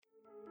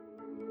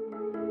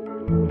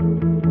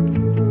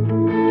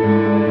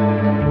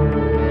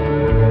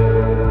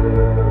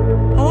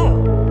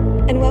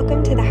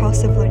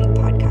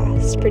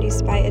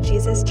at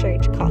Jesus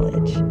Church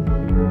College.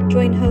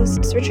 Join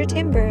hosts Richard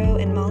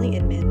Tamburo and Molly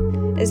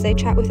Inman as they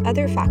chat with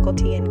other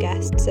faculty and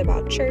guests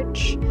about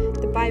church,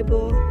 the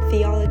Bible,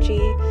 theology,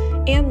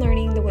 and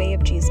learning the way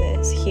of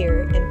Jesus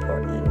here in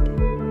Portland.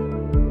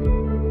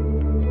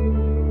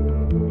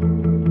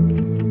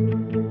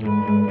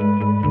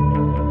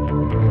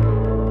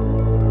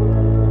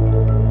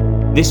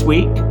 This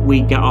week,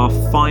 we get our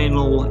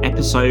final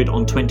episode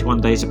on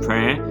 21 Days of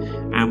Prayer,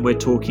 and we're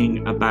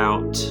talking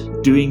about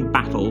doing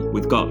battle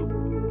with God.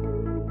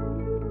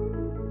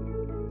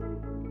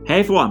 Hey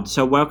everyone,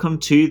 so welcome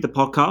to the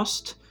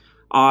podcast.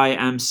 I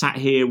am sat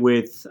here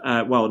with,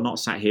 not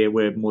sat here,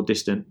 we're more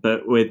distant,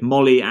 but with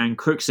Molly and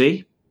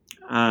Crooksy.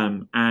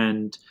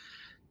 And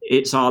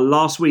it's our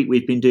last week.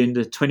 We've been doing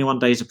the 21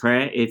 Days of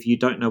Prayer. If you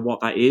don't know what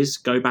that is,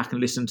 go back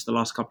and listen to the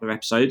last couple of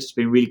episodes. It's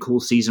been a really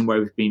cool season where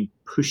we've been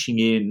pushing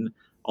in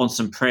on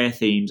some prayer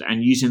themes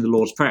and using the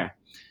Lord's Prayer.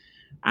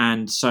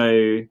 And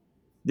so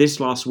this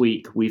last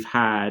week we've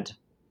had,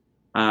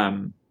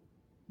 now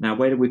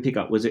where did we pick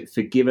up? Was it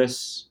forgive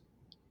us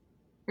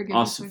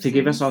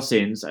our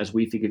sins as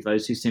we forgive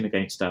those who sin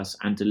against us,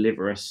 and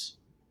deliver us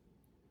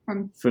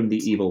from the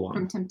evil one.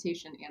 From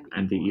temptation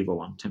and the evil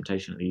one.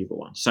 Temptation and the evil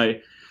one. So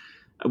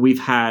we've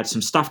had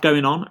some stuff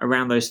going on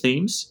around those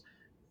themes.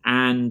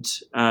 And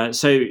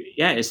it's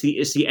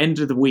the end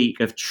of the week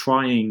of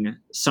trying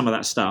some of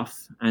that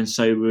stuff. And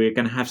so we're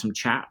going to have some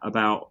chat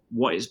about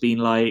what it's been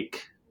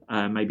like,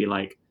 maybe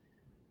like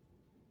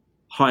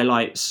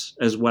highlights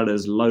as well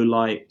as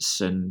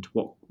lowlights, and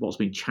what's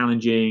been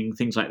challenging,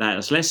 things like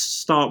that. So let's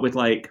start with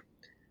like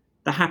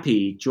the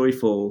happy,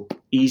 joyful,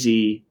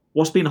 easy.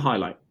 What's been a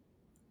highlight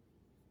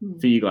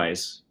for you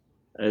guys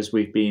as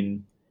we've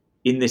been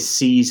in this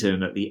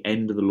season at the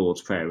end of the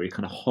Lord's Prayer? We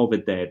kind of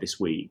hovered there this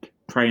week,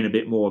 praying a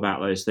bit more about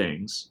those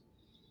things.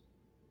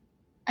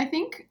 I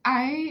think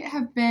I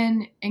have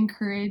been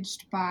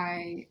encouraged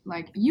by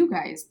like you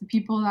guys, the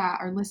people that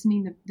are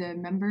listening, the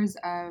members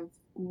of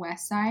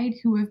Westside,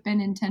 who have been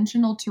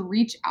intentional to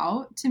reach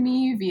out to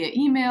me via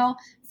email,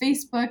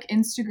 Facebook,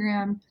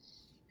 Instagram,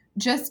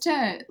 just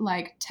to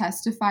like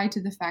testify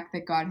to the fact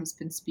that God has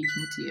been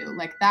speaking to you.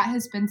 Like that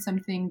has been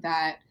something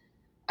that,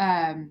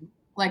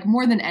 like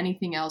more than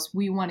anything else,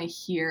 we want to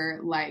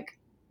hear like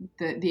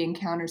the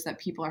encounters that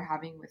people are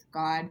having with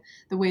God,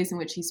 the ways in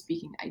which he's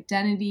speaking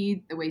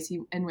identity, the ways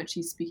in which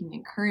he's speaking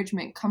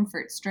encouragement,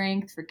 comfort,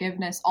 strength,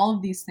 forgiveness, all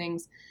of these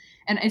things.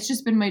 And it's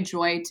just been my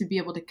joy to be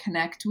able to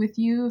connect with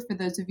you, for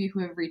those of you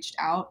who have reached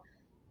out,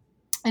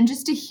 and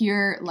just to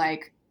hear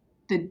like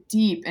the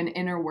deep and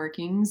inner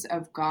workings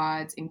of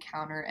God's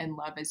encounter and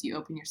love as you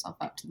open yourself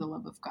up to the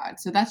love of God.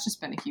 So that's just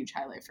been a huge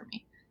highlight for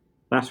me.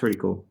 That's really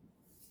cool.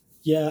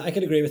 Yeah, I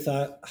could agree with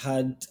that.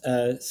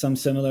 Had some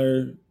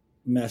similar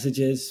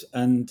messages,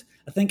 and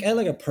I think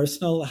like a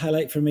personal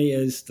highlight for me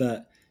is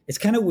that it's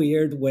kind of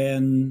weird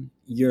when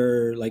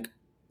you're like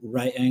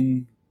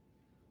writing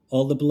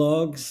all the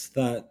blogs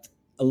that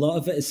a lot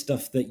of it is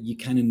stuff that you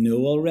kind of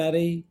know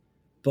already,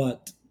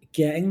 but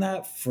getting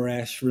that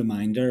fresh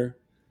reminder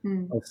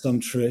of some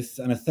truth.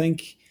 And I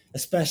think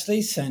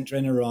especially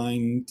centering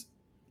around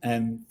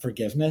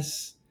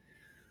forgiveness,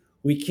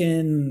 we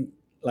can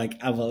like,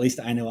 well, at least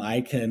I know I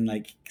can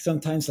like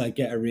sometimes like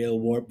get a real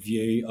warped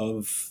view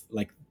of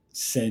like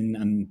sin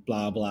and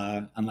blah,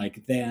 blah. And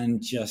like, then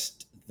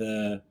just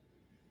the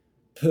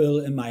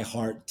pull in my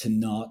heart to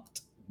not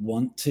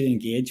want to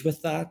engage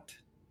with that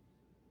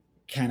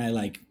kind of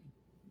like,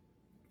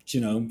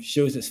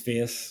 shows its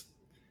face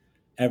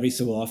every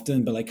so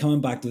often. But like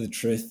coming back to the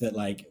truth that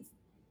like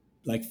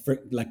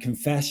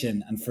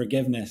confession and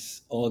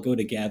forgiveness all go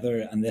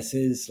together. And this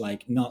is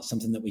like not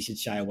something that we should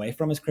shy away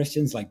from as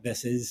Christians. Like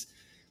this is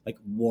like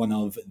one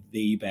of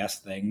the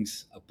best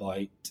things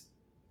about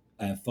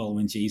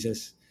following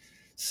Jesus.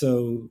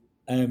 So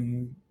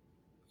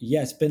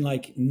it's been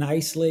like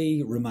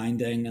nicely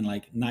reminding and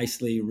like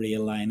nicely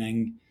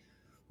realigning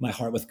my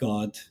heart with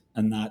God,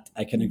 and that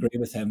I can agree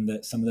with him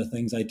that some of the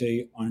things I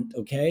do aren't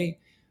okay,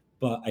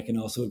 but I can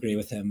also agree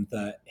with him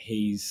that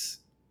he's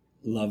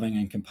loving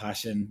and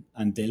compassion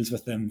and deals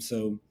with them.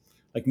 So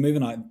like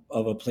moving out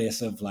of a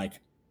place of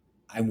like,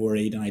 I'm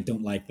worried and I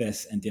don't like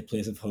this, into a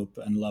place of hope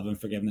and love and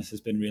forgiveness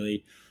has been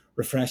really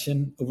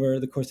refreshing over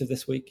the course of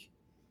this week.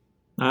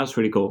 That's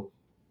really cool.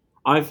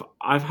 I've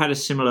had a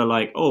similar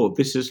like,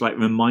 this has like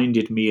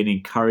reminded me and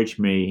encouraged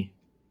me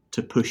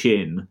to push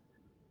in.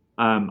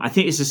 I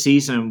think it's a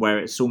season where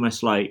it's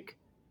almost like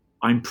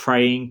I'm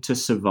praying to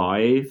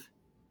survive.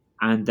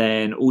 And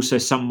then also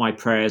some of my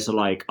prayers are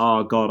like,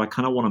 oh God, I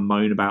kind of want to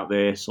moan about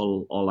this,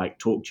 or like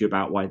talk to you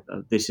about why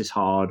this is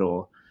hard.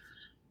 Or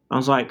I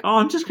was like,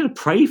 I'm just going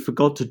to pray for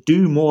God to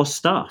do more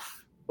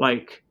stuff.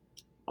 Like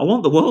I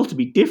want the world to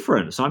be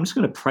different. So I'm just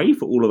going to pray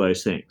for all of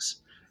those things.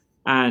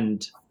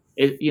 And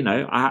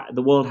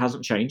the world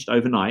hasn't changed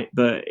overnight,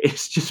 but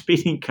it's just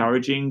been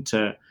encouraging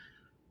to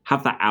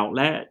have that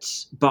outlet,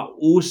 but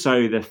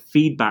also the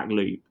feedback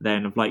loop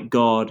then of like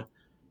God,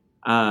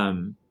 I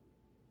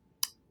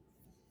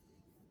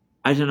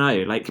don't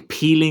know, like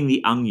peeling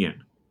the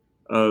onion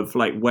of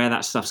like where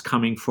that stuff's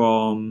coming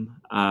from,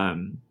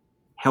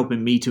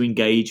 helping me to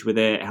engage with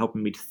it,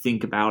 helping me to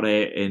think about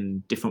it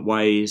in different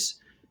ways.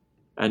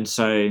 And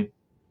so,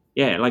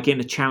 yeah, like in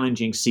a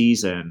challenging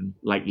season,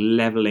 like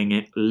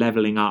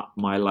leveling up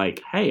my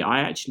like, hey, I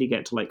actually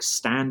get to like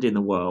stand in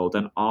the world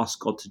and ask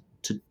God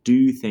to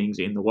do things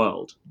in the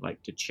world,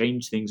 like to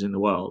change things in the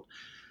world.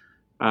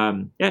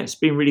 Yeah, it's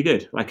been really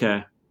good. Like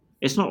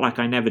it's not like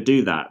I never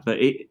do that, but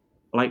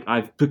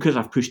because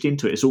I've pushed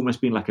into it, it's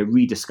almost been like a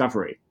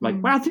rediscovery.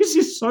 Like, wow, this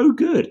is so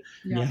good.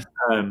 Yeah.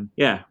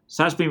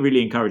 So that's been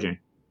really encouraging.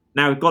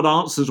 Now, if God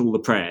answers all the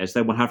prayers,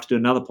 then we'll have to do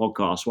another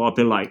podcast where I'll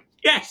be like,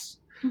 yes,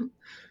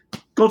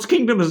 God's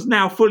kingdom has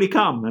now fully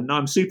come, and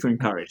I'm super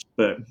encouraged.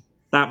 But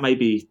that may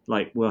be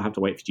like, we'll have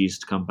to wait for Jesus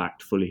to come back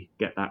to fully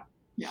get that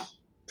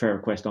prayer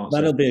request answered.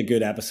 That'll be a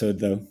good episode,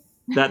 though.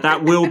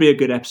 That will be a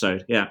good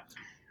episode, yeah.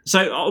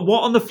 So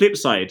what on the flip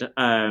side,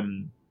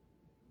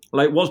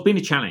 like what's been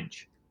a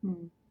challenge?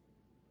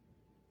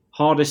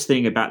 Hardest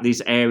thing about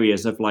these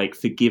areas of like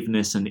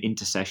forgiveness and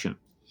intercession?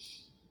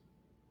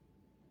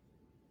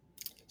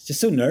 It's just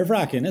so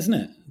nerve-wracking, isn't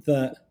it?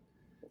 That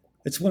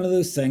it's one of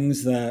those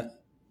things that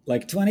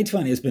like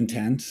 2020 has been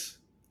tense,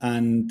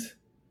 and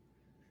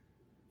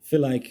I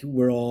feel like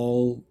we're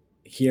all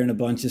hearing a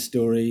bunch of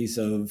stories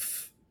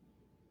of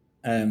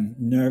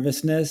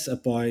nervousness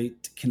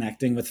about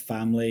connecting with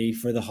family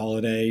for the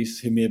holidays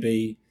who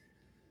maybe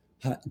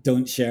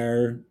don't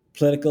share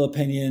political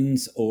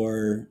opinions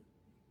or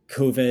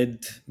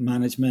COVID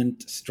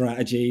management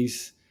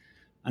strategies,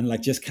 and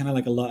like just kind of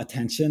like a lot of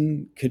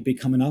tension could be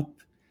coming up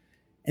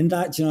in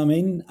that, do you know what I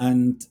mean?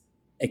 And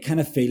it kind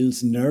of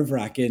feels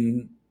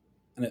nerve-wracking,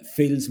 and it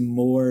feels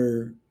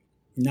more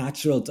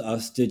natural to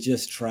us to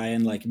just try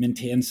and like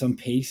maintain some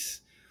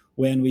peace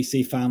when we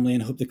see family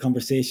and hope the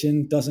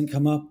conversation doesn't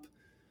come up.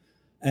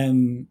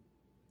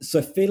 So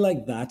I feel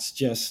like that's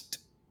just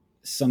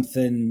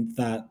something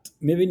that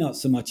maybe not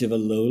so much of a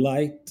low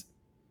light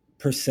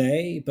per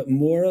se, but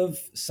more of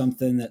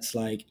something that's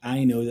like,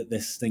 I know that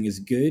this thing is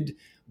good,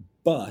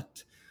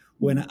 but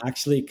when it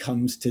actually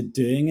comes to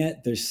doing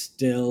it, there's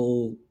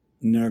still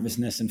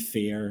nervousness and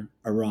fear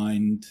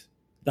around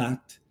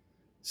that.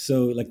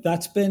 So like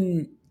that's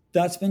been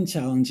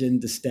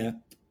challenging to step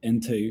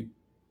into.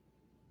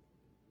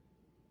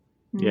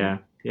 Yeah.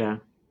 Yeah,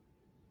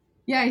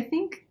 I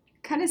think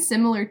kind of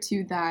similar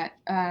to that.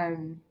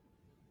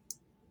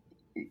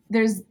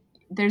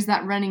 There's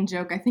that running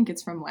joke. I think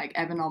it's from like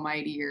Evan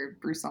Almighty or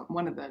Bruce,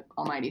 one of the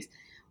Almighties,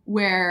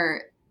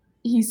 where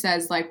he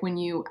says like when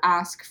you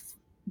ask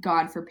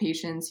God for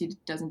patience, he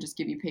doesn't just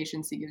give you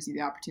patience, he gives you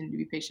the opportunity to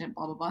be patient,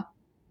 blah, blah,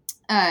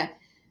 blah.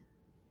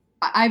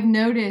 I've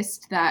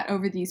noticed that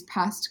over this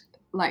past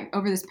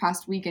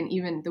week and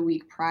even the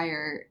week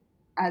prior,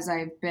 as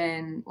I've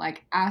been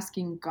like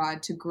asking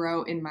God to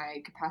grow in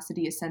my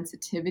capacity of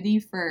sensitivity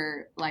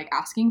for like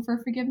asking for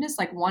forgiveness,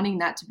 like wanting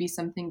that to be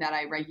something that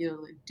I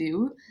regularly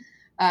do,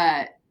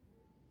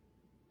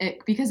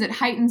 because it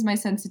heightens my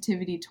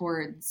sensitivity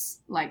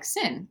towards like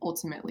sin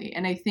ultimately.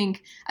 And I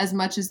think as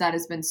much as that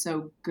has been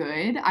so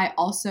good, I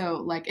also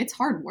like, it's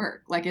hard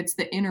work. Like it's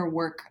the inner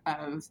work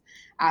of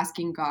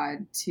asking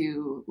God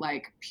to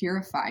like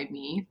purify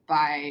me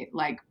by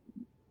like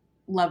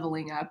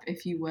leveling up,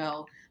 if you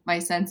will, my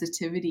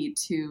sensitivity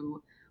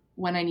to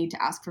when I need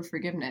to ask for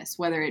forgiveness,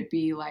 whether it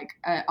be like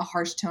a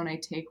harsh tone I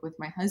take with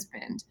my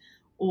husband,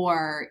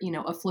 or, you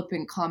know, a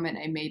flippant comment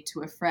I made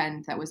to a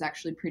friend that was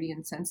actually pretty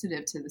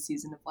insensitive to the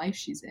season of life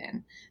she's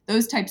in.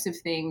 Those types of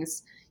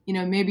things, you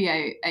know, maybe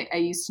I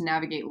used to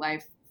navigate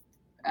life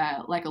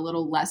like a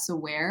little less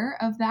aware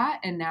of that.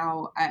 And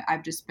now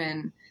I've just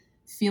been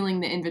feeling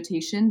the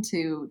invitation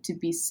to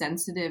be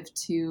sensitive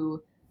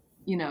to,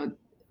 you know,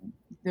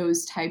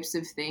 those types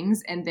of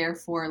things, and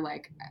therefore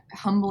like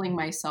humbling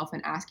myself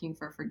and asking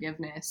for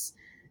forgiveness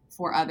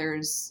for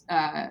others.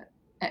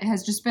 It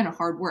has just been a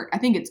hard work. I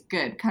think it's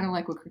good, kind of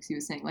like what Crixie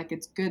was saying, like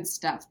it's good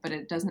stuff, but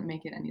it doesn't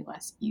make it any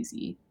less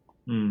easy.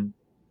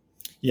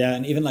 Yeah,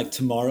 and even like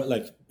tomorrow,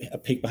 like a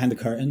peek behind the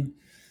curtain,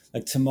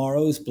 like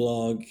tomorrow's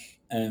blog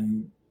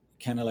kind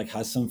of like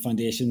has some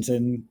foundations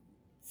in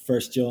 1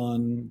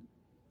 John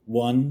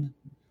 1,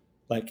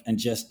 like, and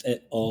just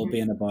it all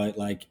being about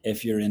like,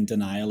 if you're in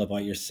denial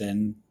about your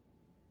sin,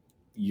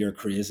 you're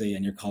crazy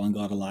and you're calling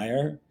God a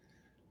liar.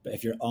 But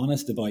if you're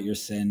honest about your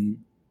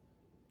sin,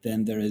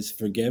 then there is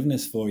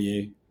forgiveness for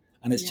you.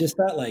 And it's just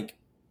that like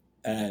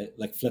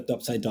flipped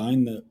upside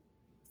down, the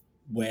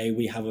way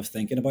we have of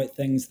thinking about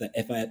things, that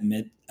if I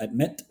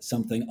admit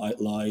something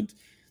out loud,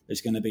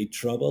 there's going to be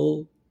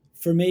trouble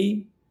for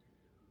me,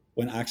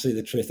 when actually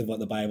the truth of what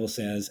the Bible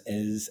says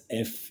is,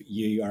 if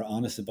you are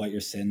honest about your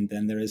sin,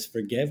 then there is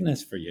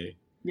forgiveness for you.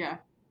 Yeah.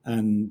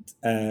 And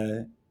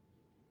I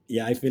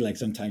feel like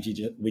sometimes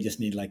we just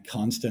need like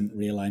constant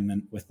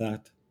realignment with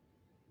that.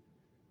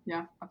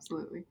 Yeah,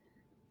 absolutely.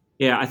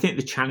 Yeah, I think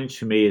the challenge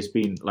for me has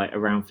been like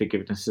around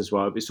forgiveness as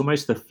well. It's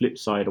almost the flip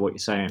side of what you're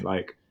saying.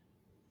 Like,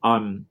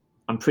 I'm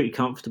pretty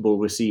comfortable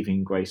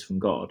receiving grace from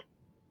God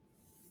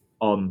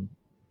on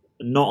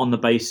not on the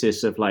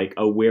basis of like,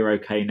 oh, we're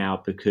okay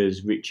now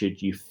because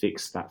Richard, you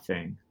fixed that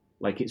thing.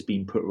 Like it's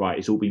been put right.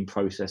 It's all been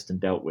processed and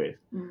dealt with.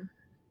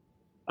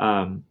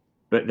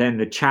 But then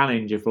the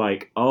challenge of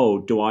like, oh,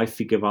 do I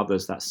forgive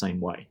others that same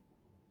way?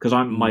 Because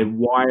my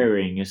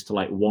wiring is to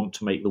like want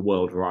to make the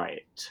world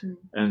right.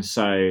 And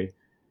so,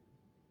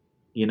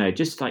 you know,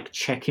 just like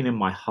checking in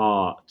my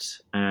heart.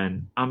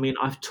 And I mean,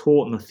 I've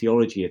taught in the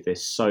theology of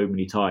this so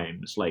many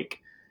times. Like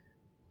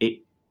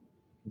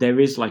there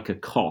is like a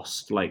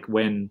cost. Like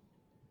when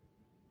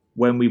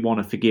we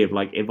want to forgive,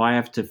 like if I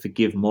have to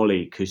forgive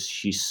Molly because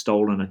she's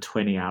stolen a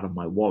 20 out of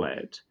my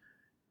wallet,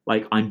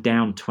 like I'm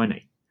down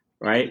 20,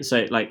 right?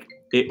 So like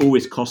it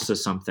always costs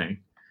us something.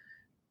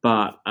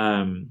 But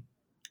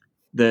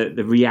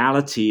the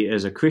reality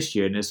as a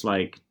Christian is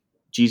like,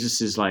 Jesus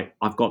is like,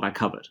 I've got that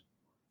covered.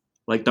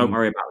 Like, don't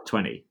worry about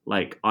 20.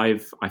 Like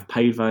I've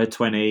paid for her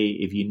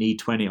 20. If you need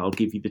 20, I'll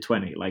give you the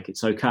 20. Like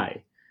it's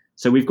okay.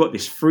 So we've got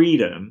this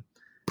freedom,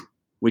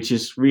 which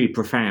is really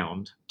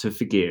profound, to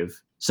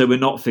forgive. So we're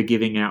not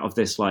forgiving out of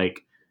this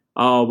like,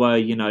 oh, well,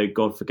 you know,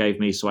 God forgave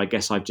me, so I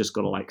guess I've just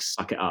got to like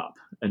suck it up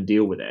and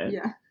deal with it.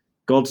 Yeah.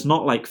 God's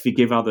not like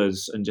forgive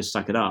others and just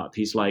suck it up.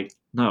 He's like,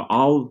 no,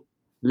 I'll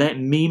let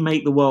me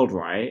make the world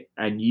right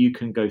and you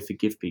can go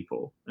forgive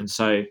people. And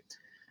so,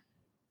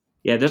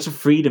 yeah, there's a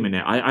freedom in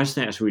it. I just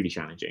think that's really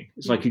challenging.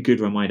 It's like a good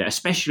reminder,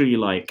 especially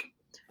like,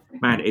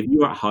 man, if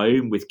you're at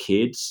home with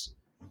kids,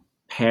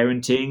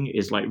 parenting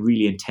is like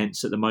really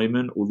intense at the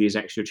moment, all these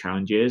extra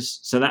challenges.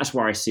 So that's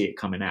where I see it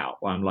coming out,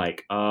 where I'm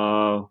like,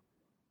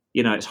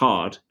 you know, it's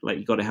hard. Like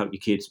you got to help your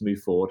kids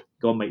move forward,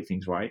 go and make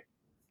things right,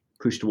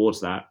 push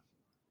towards that,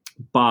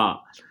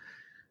 but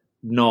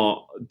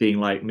not being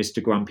like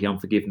Mr. Grumpy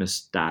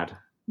Unforgiveness dad.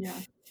 Yeah.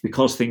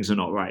 Because things are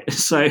not right.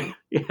 So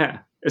yeah,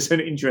 it's an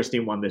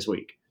interesting one this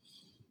week.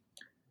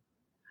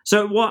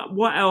 So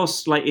what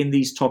else like in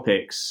these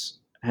topics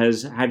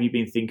have you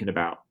been thinking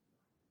about?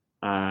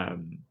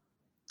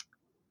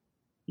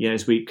 Yeah,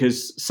 this week,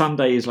 because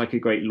Sunday is like a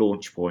great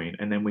launch point,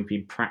 and then we've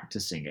been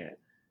practicing it.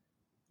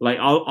 Like,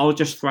 I'll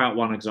just throw out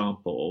one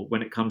example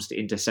when it comes to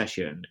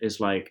intercession.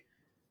 Is like,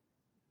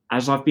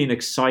 as I've been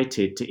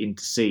excited to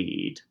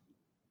intercede,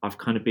 I've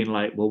kind of been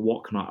like, well,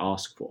 what can I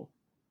ask for?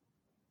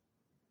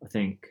 I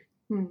think,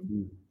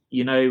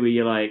 you know, where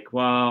you're like,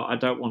 well, I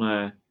don't want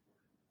to,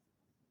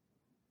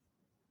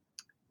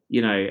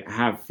 you know,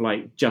 have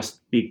like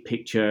just big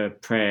picture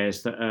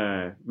prayers that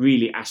are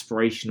really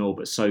aspirational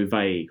but so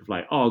vague.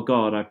 Like, oh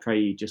God, I pray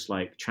you just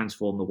like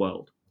transform the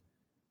world.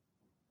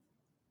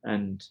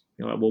 And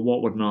you're like, well,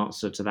 what would an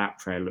answer to that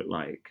prayer look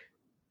like?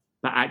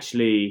 But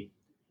actually,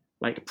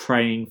 like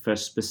praying for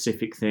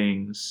specific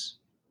things.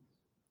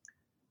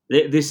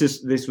 This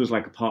was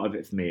like a part of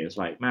it for me. It's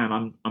like,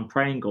 man, I'm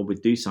praying God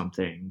would do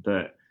something,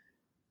 but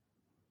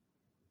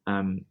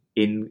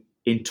in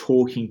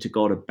talking to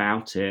God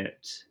about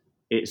it,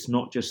 it's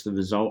not just the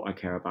result I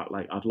care about.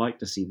 Like, I'd like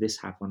to see this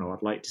happen, or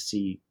I'd like to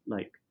see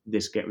like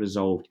this get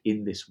resolved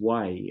in this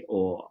way,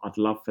 or I'd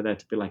love for there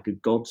to be like a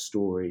God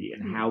story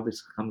and how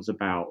this comes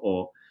about.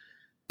 Or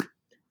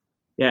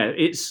yeah,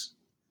 it's,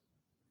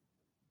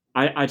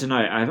 I don't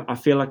know. I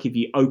feel like if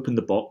you open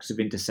the box of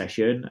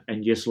intercession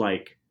and just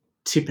like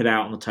tip it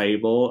out on the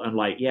table and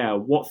like, yeah,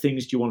 what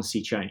things do you want to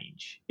see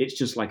change? It's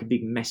just like a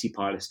big messy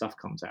pile of stuff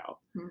comes out.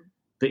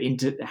 But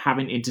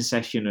having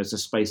intercession as a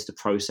space to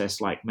process,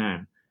 like,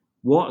 man,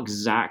 what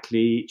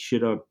exactly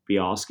should I be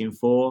asking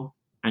for?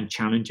 And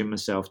challenging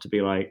myself to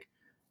be like,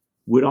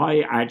 would I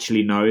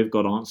actually know if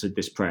God answered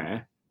this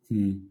prayer?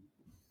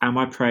 Am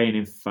I praying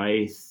in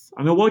faith?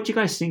 I mean, what do you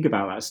guys think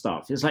about that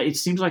stuff? It's like, it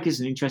seems like it's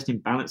an interesting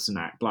balancing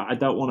act. Like, I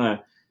don't want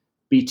to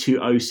be too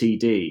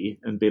OCD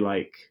and be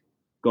like,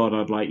 God,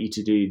 I'd like you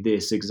to do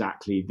this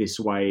exactly this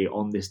way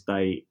on this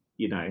date,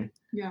 you know?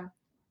 Yeah.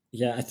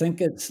 Yeah, I think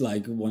it's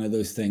like one of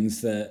those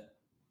things that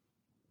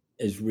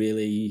is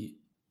really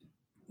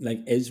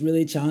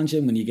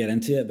challenging when you get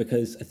into it,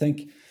 because I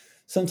think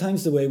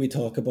sometimes the way we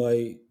talk about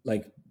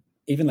like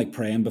even like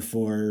praying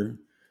before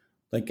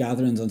like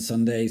gatherings on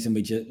Sundays, and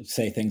we just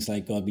say things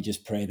like, God, we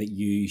just pray that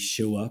you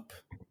show up.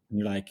 And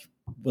you're like,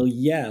 well,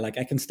 yeah, like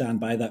I can stand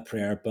by that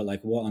prayer, but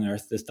like what on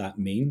earth does that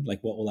mean?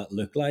 Like what will that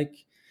look like?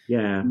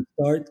 Yeah. You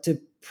start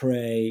to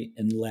pray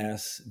in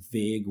less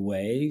vague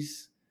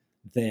ways,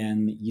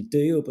 then you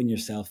do open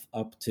yourself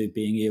up to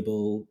being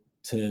able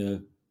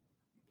to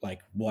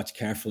like watch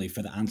carefully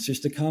for the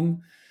answers to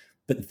come.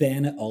 But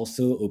then it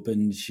also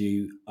opens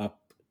you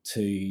up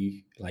to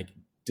like,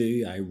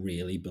 do I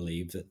really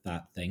believe that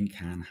that thing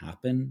can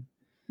happen?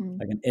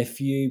 Like, and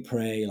if you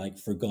pray like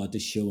for God to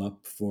show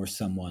up for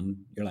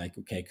someone, you're like,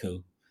 okay,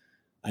 cool,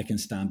 I can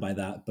stand by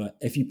that. But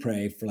if you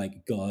pray for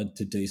like God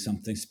to do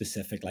something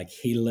specific, like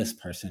heal this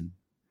person,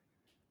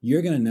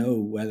 you're going to know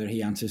whether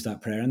he answers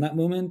that prayer in that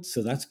moment.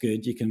 So that's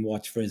good. You can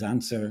watch for his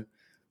answer.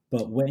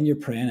 But when you're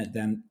praying it,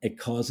 then it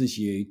causes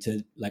you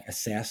to like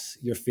assess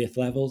your faith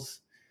levels,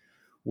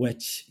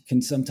 which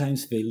can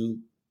sometimes feel,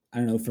 I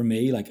don't know, for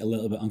me, like a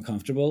little bit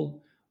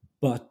uncomfortable,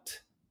 but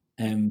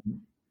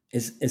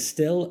is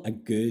still a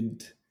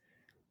good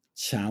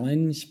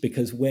challenge,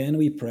 because when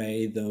we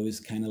pray those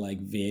kind of like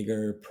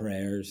vaguer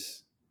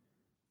prayers,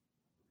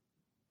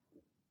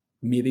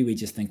 maybe we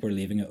just think we're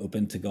leaving it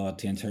open to God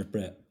to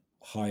interpret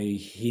how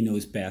he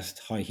knows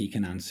best, how he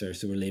can answer.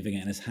 So we're leaving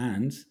it in his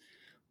hands.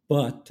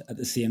 But at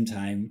the same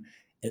time,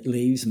 it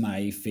leaves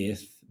my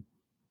faith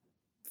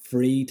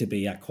free to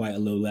be at quite a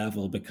low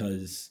level,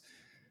 because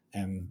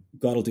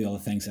God will do all the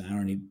things and I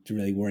don't need to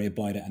really worry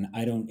about it. And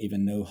I don't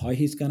even know how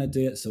he's going to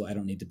do it. So I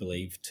don't need to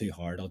believe too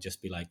hard. I'll just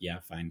be like, yeah,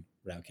 fine.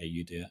 Right, okay,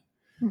 you do it.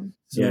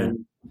 So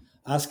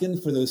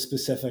asking for those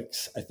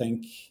specifics, I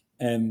think,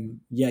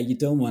 you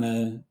don't want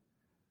to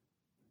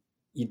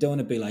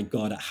be like,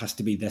 God, it has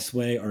to be this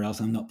way or else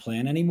I'm not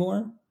playing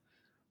anymore.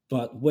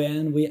 But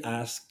when we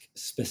ask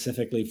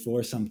specifically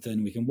for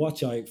something, we can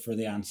watch out for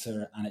the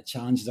answer and it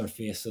challenges our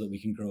faith so that we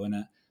can grow in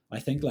it.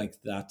 I think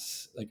like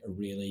that's like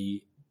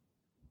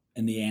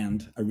in the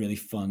end, a really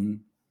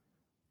fun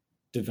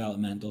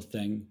developmental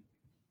thing.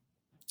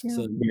 Yeah.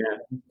 So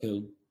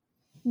cool.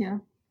 Yeah.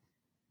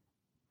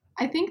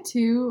 I think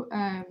too,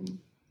 I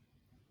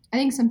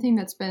think something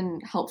that's been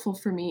helpful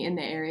for me in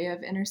the area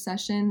of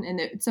intercession, and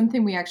it's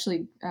something we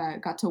actually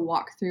got to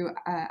walk through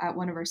at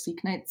one of our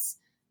Seek Nights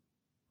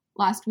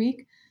last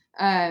week,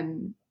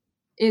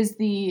 is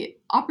the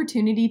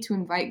opportunity to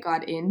invite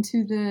God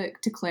into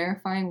to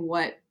clarifying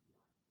what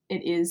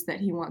it is that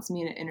he wants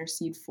me to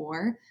intercede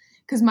for.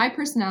 Because my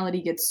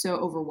personality gets so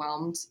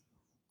overwhelmed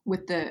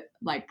with the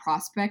like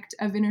prospect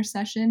of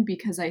intercession,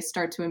 because I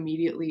start to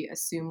immediately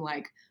assume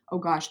like, oh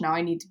gosh, now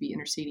I need to be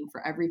interceding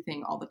for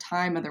everything all the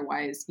time.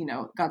 Otherwise,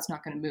 God's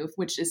not going to move,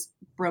 which is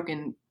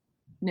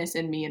brokenness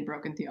in me and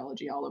broken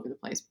theology all over the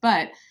place,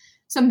 but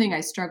something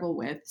I struggle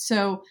with.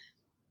 So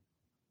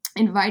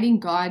inviting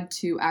God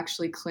to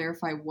actually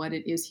clarify what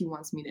it is he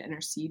wants me to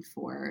intercede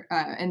for.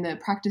 And the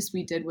practice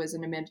we did was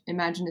an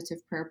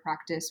imaginative prayer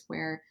practice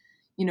where,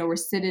 we're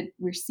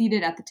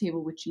seated at the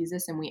table with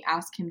Jesus and we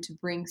ask him to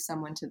bring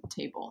someone to the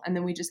table. And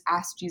then we just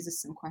ask Jesus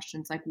some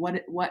questions like,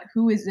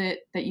 who is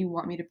it that you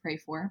want me to pray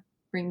for?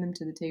 Bring them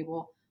to the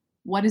table.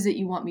 What is it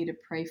you want me to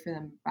pray for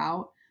them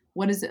about?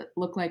 What does it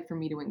look like for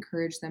me to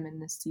encourage them in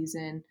this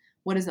season?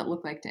 What does it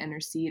look like to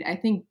intercede? I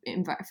think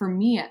for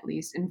me, at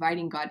least,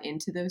 inviting God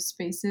into those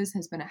spaces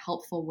has been a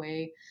helpful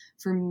way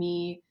for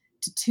me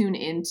to tune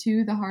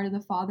into the heart of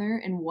the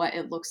Father and what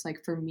it looks like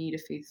for me to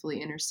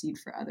faithfully intercede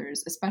for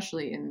others,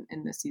 especially in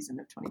the season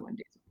of 21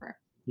 Days of Prayer.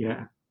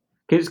 Yeah.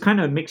 Because it's kind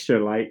of a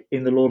mixture. Like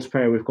in the Lord's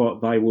Prayer, we've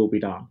got thy will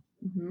be done.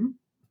 Mm-hmm.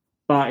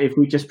 But if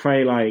we just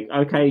pray like,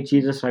 okay,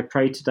 Jesus, I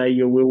pray today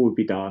your will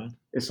be done.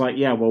 It's like,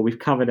 yeah, well, we've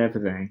covered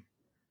everything,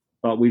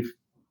 but we've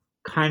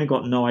kind of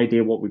got no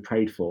idea what we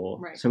prayed for.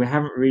 Right. So we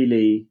haven't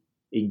really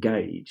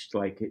engaged.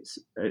 Like it's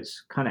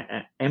kind of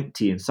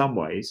empty in some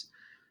ways.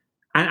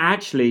 And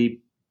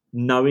actually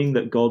knowing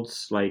that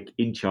God's like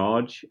in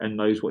charge and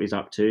knows what he's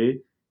up to,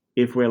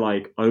 if we're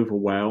like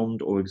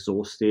overwhelmed or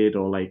exhausted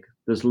or like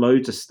there's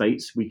loads of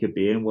states we could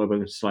be in where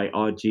we're just like,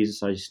 oh,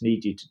 Jesus, I just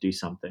need you to do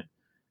something.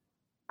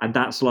 And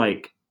that's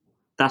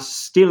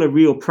still a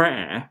real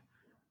prayer.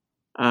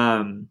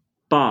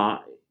 But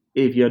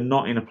if you're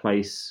not in a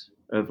place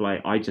of like,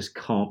 I just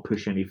can't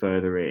push any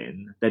further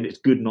in, then it's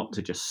good not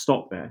to just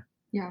stop there.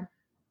 Yeah.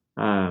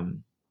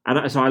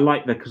 And so I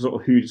like the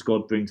sort of who does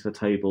God bring to the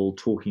table,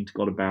 talking to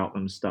God about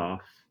them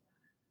stuff.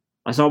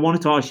 So I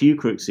wanted to ask you,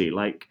 Crooksy,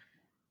 like,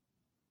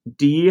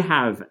 do you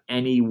have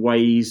any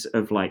ways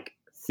of like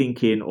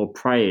thinking or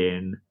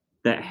praying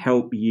that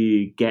help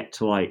you get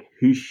to like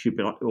who should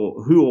be like,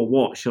 or who or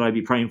what should I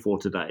be praying for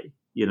today?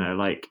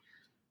 Like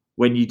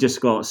when you just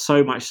got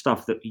so much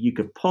stuff that you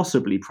could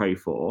possibly pray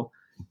for,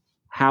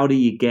 how do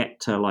you get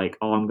to like,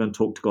 oh, I'm going to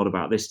talk to God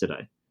about this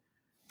today?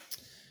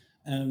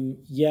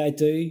 Yeah, I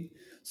do.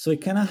 So I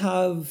kind of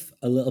have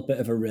a little bit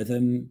of a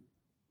rhythm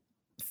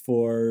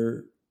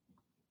for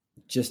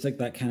just like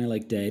that kind of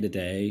like day to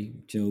day,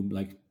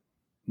 like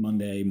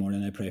Monday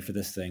morning I pray for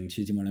this thing,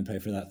 Tuesday morning I pray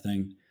for that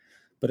thing.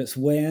 But it's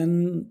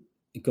when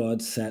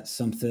God sets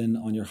something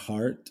on your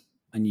heart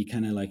and you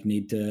kind of like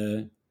need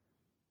to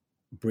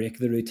break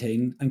the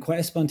routine. I'm quite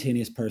a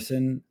spontaneous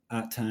person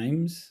at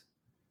times,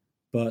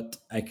 but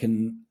I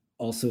can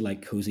also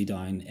like cozy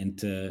down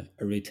into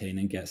a routine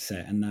and get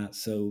set in that.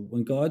 So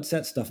when God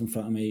sets stuff in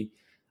front of me,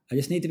 I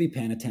just need to be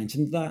paying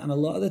attention to that. And a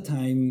lot of the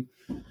time,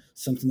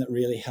 something that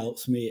really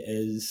helps me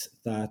is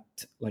that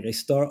like I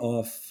start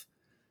off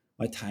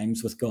my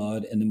times with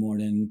God in the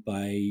morning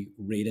by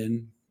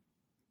reading.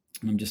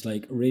 And I'm just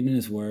like reading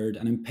his word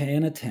and I'm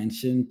paying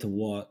attention to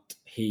what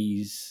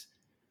he's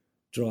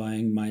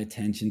drawing my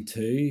attention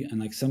to. And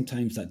like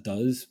sometimes that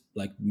does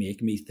like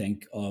make me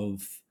think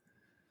of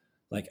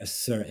like a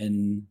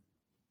certain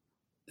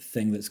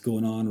thing that's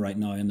going on right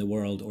now in the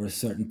world or a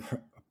certain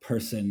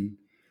person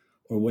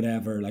or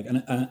whatever. Like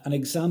an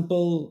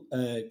example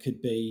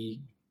could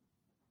be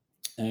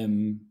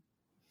so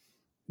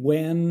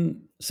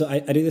I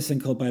do this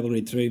thing called Bible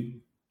Read Through.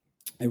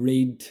 I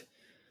read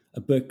a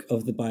book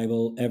of the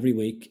Bible every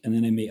week and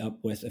then I meet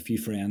up with a few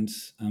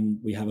friends and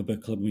we have a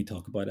book club and we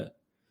talk about it.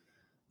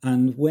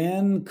 And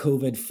when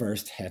COVID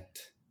first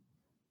hit,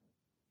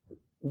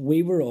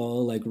 we were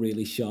all like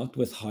really shocked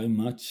with how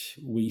much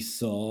we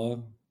saw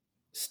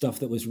stuff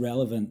that was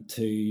relevant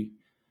to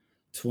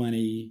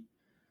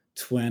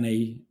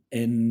 2020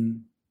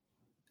 in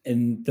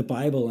the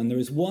Bible. And there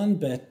was one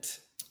bit,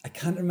 I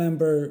can't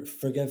remember,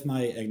 forgive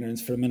my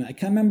ignorance for a minute, I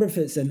can't remember if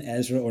it's in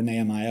Ezra or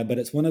Nehemiah, but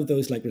it's one of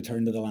those like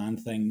return to the land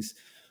things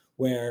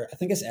where I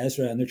think it's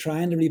Ezra, and they're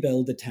trying to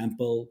rebuild the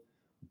temple,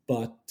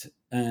 but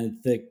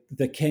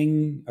the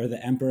king or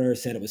the emperor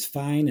said it was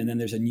fine, and then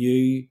there's a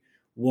new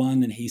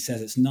one and he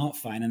says it's not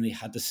fine, and they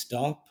had to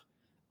stop.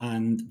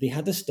 And they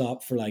had to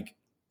stop for like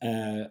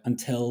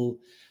until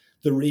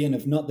the reign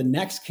of not the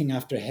next king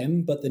after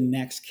him, but the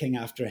next king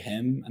after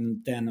him.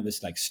 And then it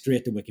was like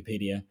straight to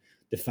Wikipedia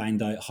to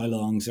find out how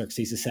long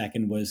Xerxes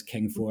II was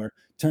king for.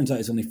 Turns out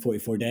it's only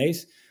 44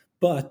 days.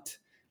 But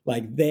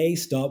like they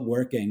stopped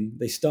working,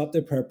 they stopped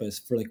their purpose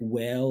for like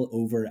well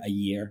over a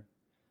year.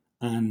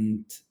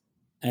 And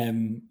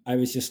I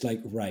was just like,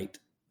 right,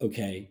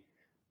 okay,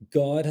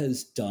 God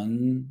has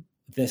done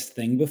this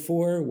thing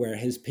before where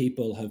his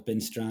people have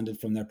been stranded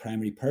from their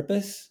primary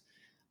purpose.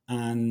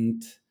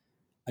 And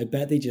I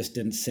bet they just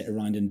didn't sit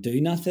around and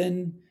do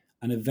nothing.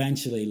 And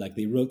eventually, like,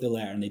 they wrote the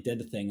letter and they did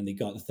the thing and they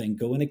got the thing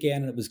going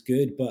again, and it was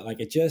good. But like,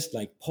 it just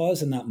like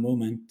pause in that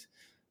moment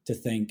to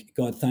think,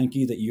 God, thank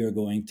you that you're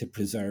going to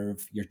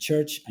preserve your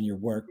church and your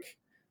work,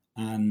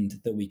 and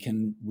that we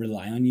can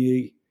rely on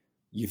you.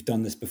 You've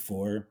done this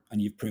before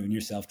and you've proven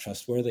yourself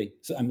trustworthy.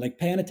 So I'm like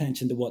paying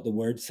attention to what the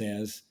word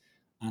says,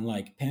 and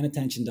like paying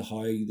attention to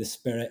how the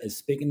Spirit is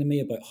speaking to me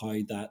about how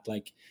that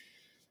like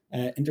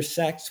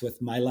intersects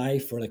with my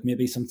life, or like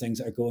maybe some things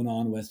that are going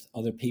on with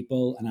other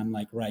people. And I'm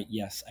like, right,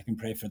 yes, I can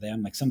pray for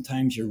them. Like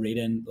sometimes you're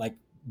reading, like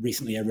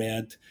recently I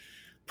read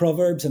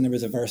Proverbs, and there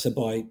was a verse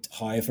about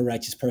how if a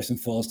righteous person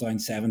falls down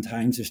 7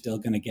 times, they're still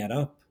going to get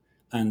up.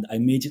 And I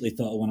immediately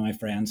thought of one of my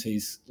friends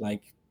who's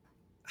like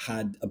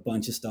had a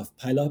bunch of stuff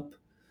pile up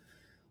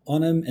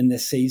on him in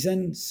this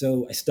season.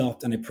 So I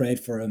stopped and I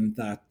prayed for him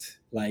that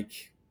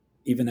like,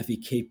 even if he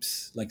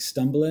keeps like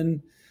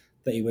stumbling,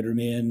 that he would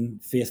remain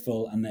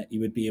faithful and that he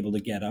would be able to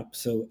get up.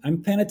 So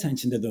I'm paying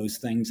attention to those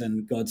things,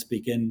 and God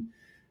speaking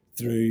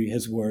through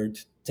his word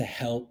to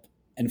help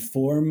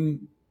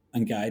inform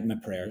and guide my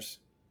prayers.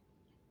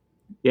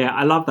 Yeah,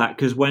 I love that,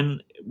 because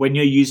when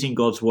you're using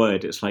God's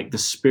word, it's like the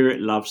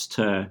Spirit loves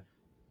to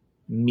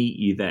meet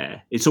you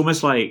there. It's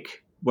almost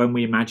like when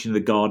we imagine the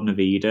Garden of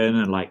Eden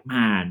and like,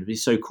 man,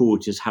 it's so cool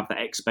to just have that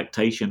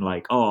expectation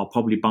like, oh, I'll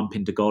probably bump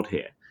into God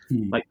here.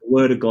 Like the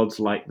word of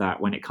God's like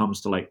that when it comes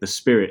to like the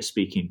Spirit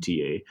speaking to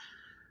you.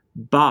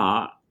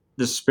 But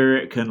the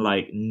Spirit can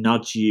like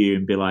nudge you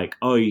and be like,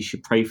 oh, you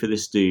should pray for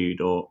this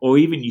dude, or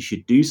even you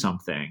should do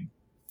something.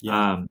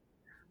 Yeah.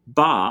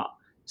 But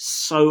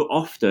so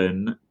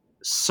often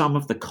some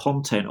of the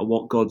content of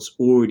what God's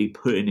already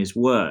put in his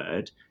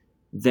word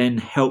then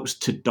helps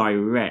to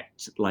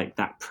direct like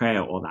that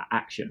prayer or that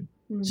action.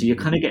 Mm-hmm. So you're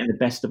kind of getting the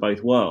best of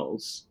both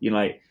worlds. You're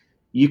like,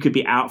 you could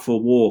be out for a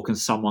walk and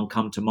someone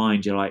come to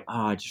mind. You're like,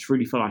 oh, I just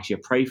really feel like I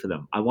should pray for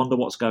them. I wonder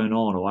what's going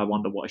on, or I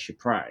wonder what I should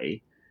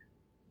pray.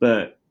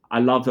 But I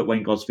love that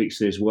when God speaks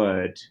to his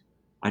word,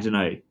 I don't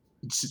know,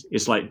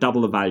 it's like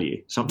double the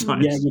value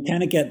sometimes. Yeah, you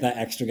kind of get that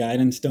extra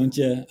guidance, don't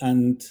you?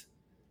 And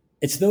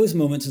it's those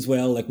moments as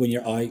well, like when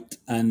you're out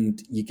and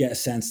you get a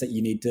sense that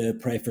you need to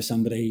pray for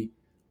somebody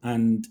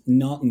and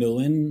not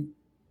knowing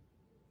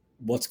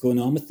what's going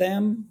on with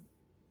them.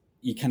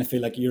 You kind of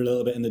feel like you're a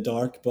little bit in the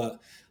dark. But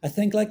I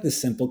think like the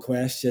simple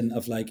question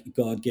of like,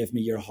 God, give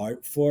me your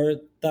heart for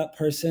that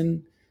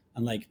person,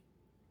 and like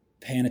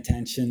paying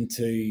attention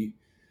to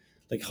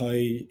like how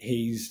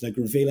he's like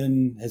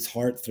revealing his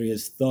heart through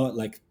his thought.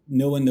 Like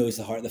no one knows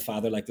the heart of the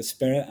Father like the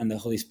Spirit, and the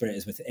Holy Spirit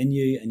is within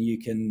you and you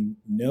can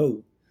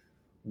know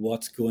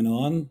what's going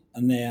on.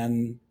 And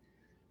then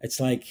it's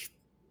like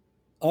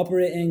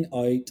operating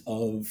out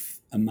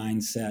of a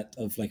mindset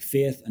of like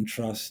faith and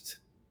trust,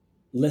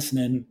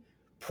 listening,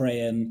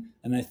 praying.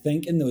 And I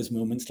think in those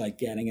moments, like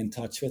getting in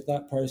touch with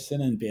that person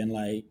and being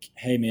like,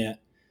 hey mate,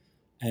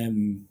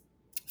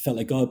 felt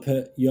like God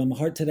put you on my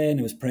heart today and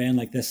I was praying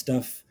like this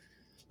stuff.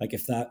 Like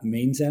if that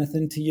means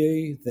anything to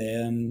you,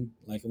 then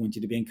like I want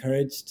you to be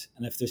encouraged.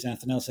 And if there's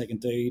anything else I can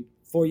do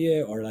for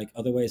you, or like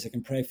other ways I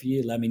can pray for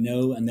you, let me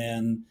know. And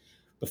then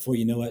before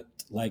you know it,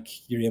 like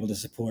you're able to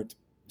support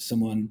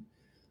someone.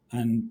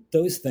 And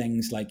those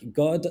things, like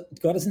God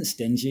isn't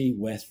stingy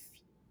with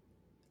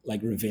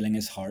like revealing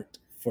his heart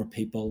for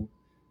people,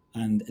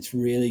 and it's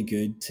really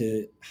good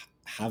to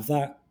have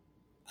that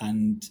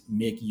and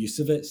make use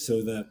of it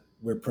so that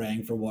we're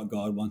praying for what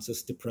God wants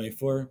us to pray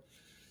for.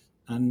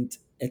 And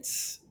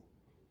it's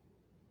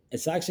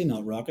actually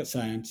not rocket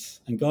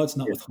science, and God's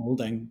not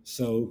withholding,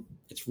 so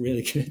it's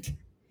really good.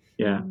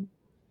 Yeah.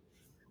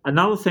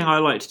 Another thing I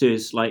like to do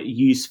is like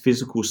use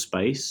physical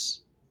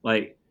space.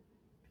 Like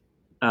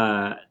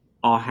our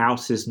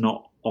house is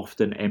not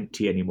often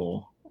empty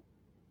anymore.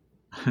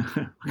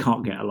 I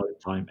can't get a lot of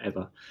time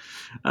ever.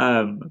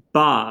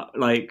 But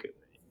like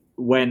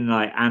when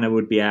like Anna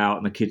would be out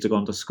and the kids have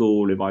gone to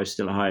school, if I was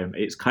still at home,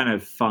 it's kind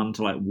of fun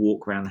to like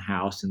walk around the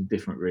house in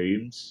different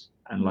rooms.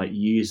 and like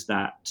use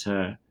that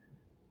to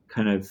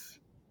kind of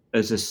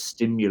as a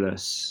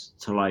stimulus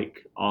to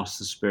like ask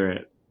the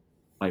Spirit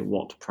like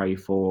what to pray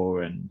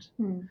for. And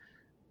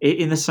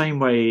in the same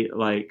way,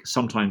 like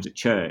sometimes at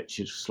church,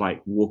 it's just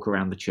like walk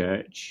around the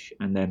church,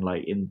 and then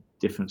like in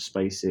different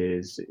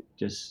spaces, it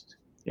just,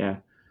 yeah,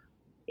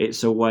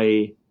 it's a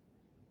way,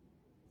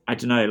 I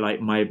don't know,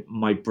 like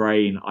my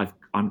brain,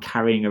 I'm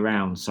carrying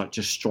around such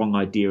a strong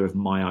idea of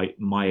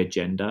my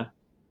agenda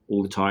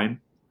all the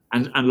time.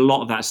 And a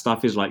lot of that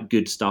stuff is like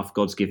good stuff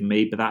God's given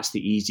me, but that's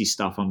the easy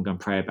stuff I'm going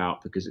to pray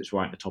about because it's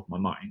right at the top of my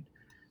mind.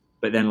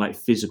 But then like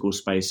physical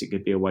space, it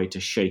could be a way to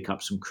shake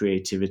up some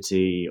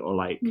creativity or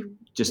like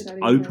just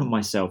open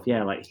myself.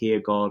 Yeah. Like hear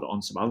God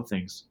on some other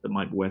things that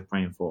might be worth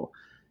praying for.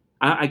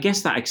 I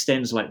guess that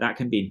extends, like that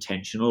can be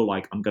intentional.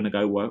 Like I'm going to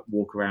go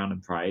walk around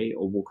and pray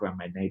or walk around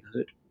my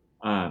neighborhood.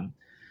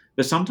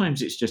 But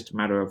sometimes it's just a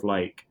matter of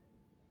like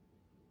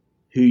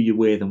who you're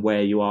with and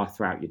where you are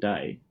throughout your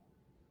day,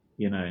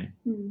 you know.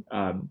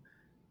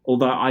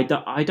 Although I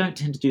don't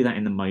tend to do that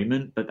in the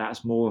moment, but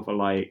that's more of a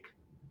like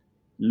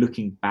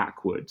looking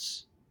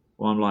backwards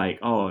where I'm like,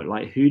 oh,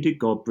 like who did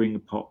God bring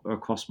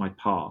across my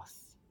path?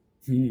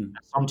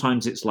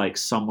 Sometimes it's like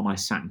someone I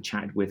sat and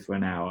chatted with for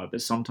an hour,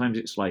 but sometimes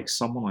it's like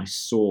someone I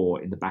saw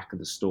in the back of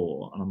the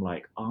store and I'm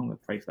like, oh, I'm going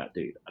to pray for that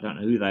dude. I don't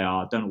know who they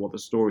are. I don't know what the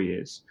story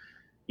is,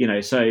 you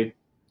know. So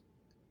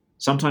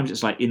sometimes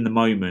it's like in the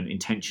moment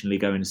intentionally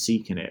going and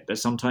seeking it, but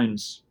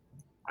sometimes,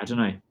 I don't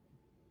know,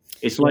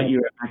 it's like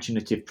your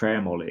imaginative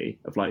prayer, Molly,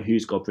 of like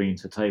who's God bringing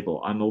to the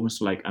table. I'm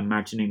almost like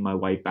imagining my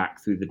way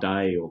back through the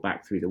day or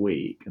back through the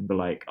week and be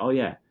like, oh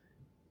yeah,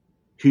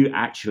 who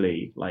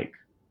actually like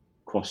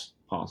crossed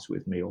paths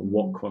with me, or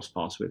what crossed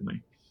paths with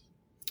me.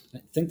 I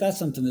think that's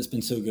something that's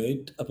been so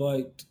good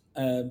about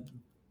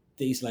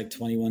these like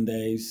 21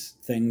 days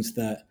things,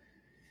 that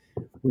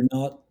we're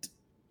not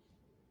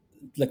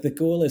like, the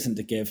goal isn't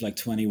to give like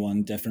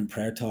 21 different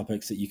prayer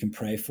topics that you can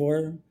pray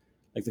for.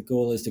 Like the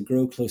goal is to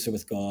grow closer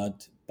with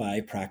God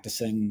by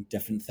practicing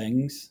different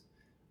things,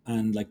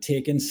 and like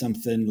taking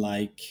something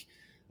like,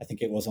 I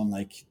think it was on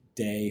like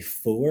day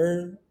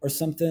 4 or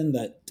something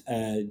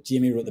that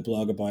Jamie wrote the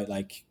blog about,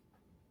 like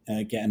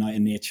getting out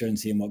in nature and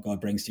seeing what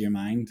God brings to your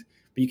mind.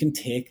 But you can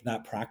take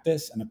that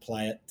practice and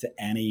apply it to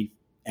any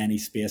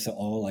space at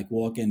all. Like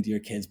walk into your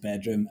kid's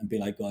bedroom and be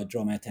like, God,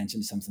 draw my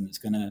attention to something that's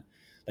gonna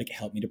like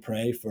help me to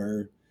pray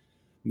for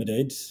my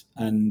dudes.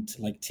 And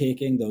like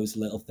taking those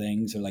little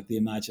things, or like the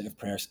imaginative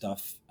prayer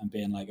stuff, and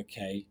being like,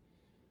 okay,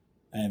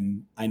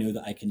 I know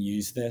that I can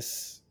use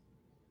this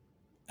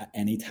at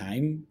any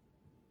time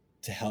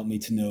to help me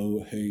to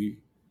know who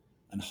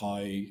and how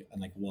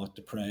and like what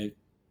to pray.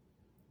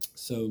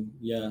 So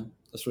yeah,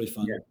 that's really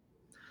fun. Yeah.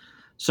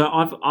 So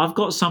I've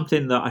got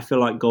something that I feel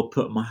like God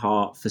put in my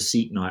heart for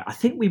Seek Night. I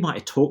think we might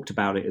have talked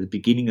about it at the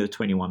beginning of the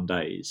 21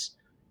 days.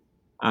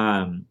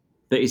 But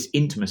it's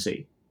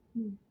intimacy.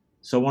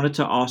 So I wanted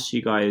to ask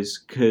you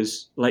guys,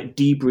 because like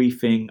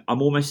debriefing,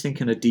 I'm almost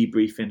thinking of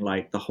debriefing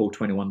like the whole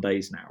 21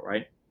 days now,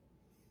 right?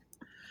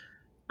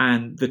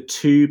 And the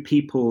 2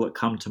 people that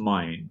come to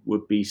mind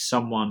would be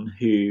someone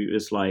who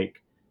is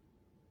like,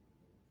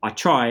 I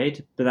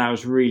tried, but that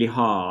was really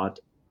hard,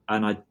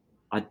 and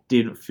I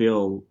didn't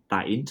feel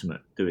that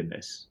intimate doing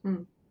this.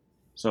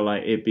 So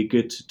like it'd be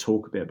good to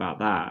talk a bit about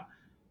that.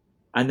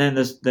 And then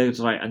there's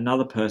like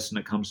another person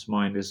that comes to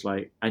mind is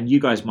like, and you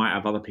guys might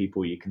have other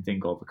people you can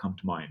think of that come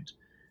to mind,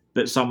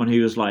 but someone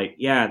who was like,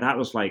 yeah, that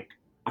was like,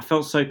 I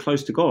felt so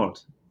close to God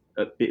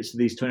at bits of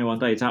these 21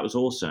 days. That was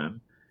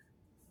awesome.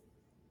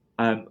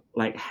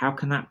 Like, how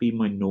can that be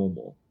my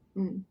normal?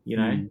 You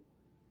know?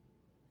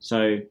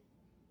 So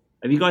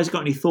have you guys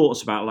got any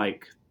thoughts about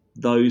like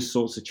those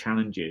sorts of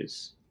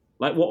challenges?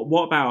 Like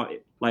what about,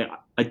 like,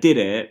 I did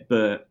it,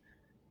 but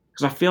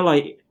because I feel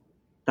like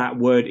that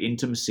word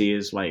intimacy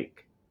is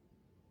like,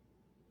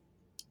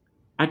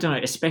 I don't know,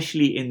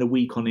 especially in the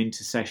week on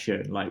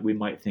intercession, like we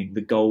might think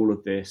the goal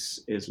of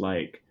this is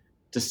like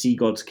to see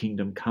God's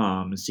kingdom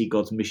come and see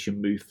God's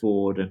mission move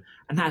forward.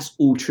 And that's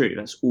all true.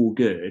 That's all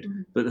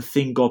good. But the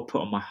thing God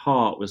put on my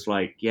heart was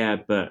like, yeah,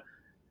 but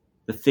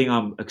the thing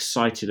I'm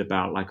excited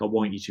about, like I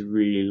want you to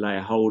really lay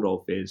a hold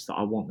of, is that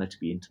I want there to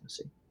be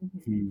intimacy.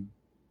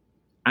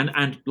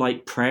 And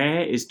like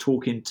prayer is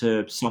talking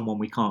to someone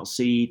we can't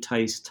see,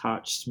 taste,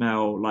 touch,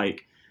 smell.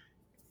 Like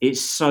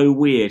it's so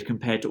weird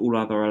compared to all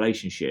other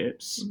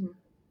relationships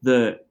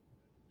that,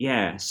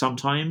 yeah,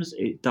 sometimes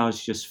it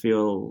does just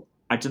feel,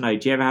 I don't know,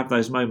 do you ever have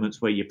those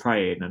moments where you're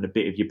praying and a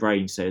bit of your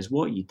brain says,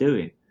 what are you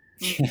doing?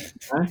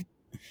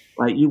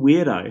 Like, you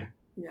weirdo.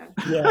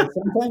 Yeah,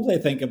 sometimes I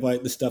think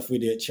about the stuff we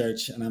do at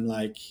church and I'm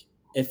like,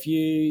 if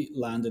you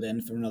landed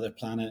in from another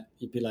planet,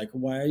 you'd be like,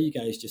 why are you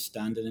guys just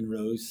standing in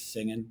rows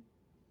singing?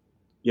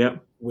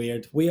 Yep.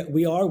 Weird.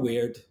 We are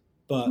weird,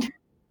 but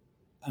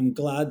I'm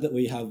glad that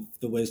we have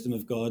the wisdom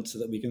of God so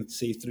that we can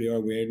see through our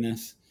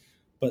weirdness.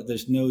 But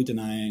there's no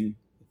denying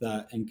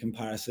that in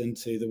comparison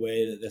to the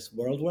way that this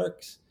world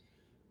works,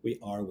 we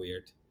are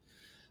weird.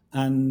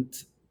 And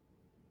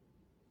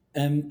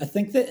I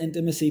think the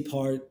intimacy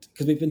part,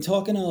 because we've been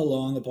talking all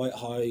along about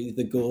how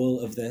the goal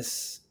of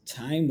this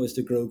time was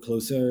to grow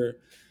closer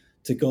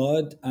to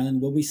God,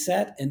 and when we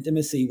set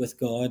intimacy with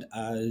God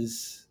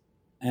as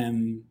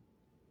um,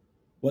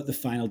 what the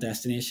final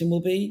destination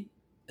will be,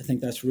 I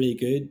think that's really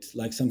good,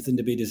 like something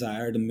to be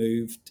desired and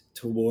moved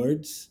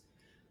towards.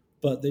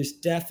 But there's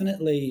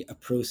definitely a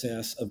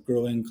process of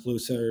growing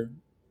closer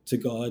to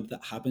God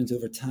that happens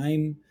over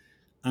time.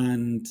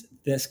 And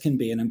this can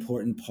be an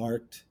important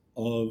part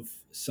of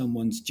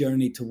someone's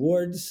journey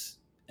towards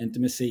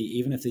intimacy,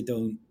 even if they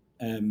don't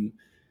um,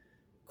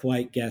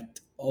 quite get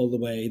all the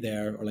way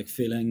there or like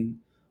feeling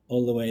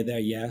all the way there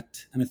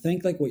yet. And I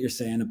think like what you're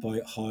saying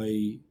about how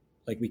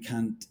like we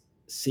can't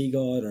see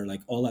God or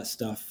like all that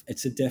stuff,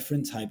 it's a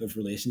different type of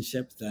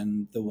relationship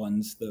than the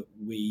ones that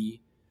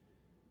we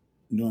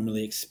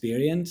normally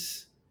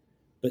experience.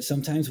 But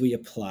sometimes we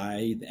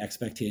apply the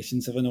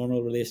expectations of a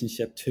normal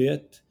relationship to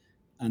it,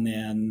 and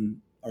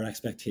then our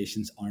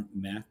expectations aren't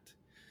met.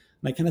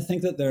 And I kind of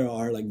think that there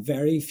are like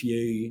very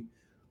few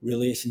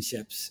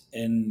relationships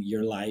in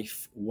your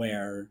life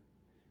where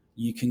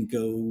you can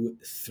go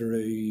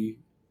through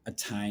a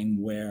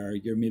time where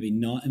you're maybe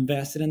not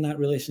invested in that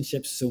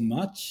relationship so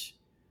much,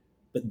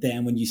 but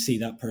then when you see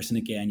that person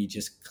again, you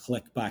just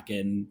click back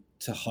in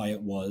to how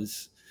it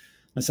was.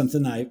 And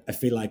something I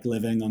feel like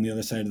living on the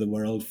other side of the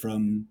world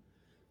from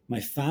my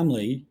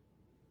family,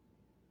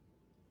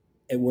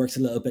 it works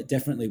a little bit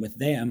differently with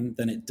them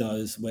than it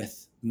does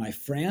with my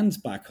friends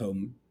back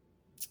home.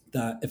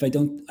 That if I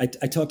don't,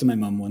 I talk to my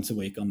mum once a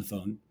week on the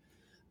phone.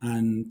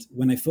 And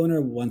when I phone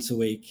her once a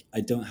week,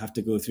 I don't have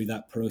to go through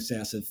that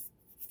process of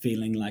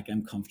feeling like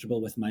I'm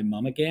comfortable with my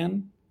mum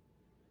again.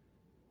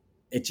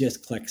 It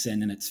just clicks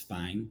in and it's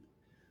fine.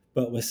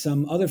 But with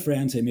some other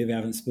friends who maybe I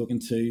haven't spoken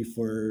to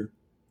for,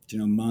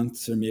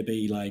 months or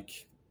maybe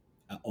like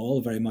at all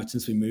very much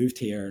since we moved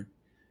here,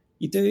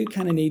 you do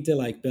kind of need to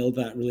like build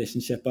that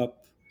relationship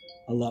up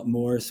a lot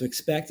more. So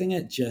expecting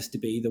it just to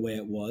be the way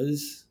it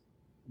was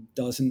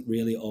doesn't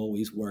really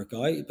always work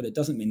out, but it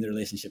doesn't mean the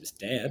relationship is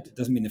dead. It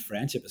doesn't mean the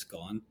friendship is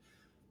gone,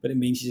 but it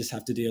means you just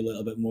have to do a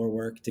little bit more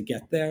work to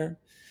get there.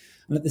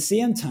 And at the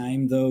same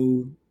time,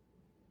 though,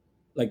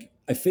 like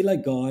I feel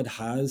like God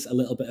has a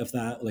little bit of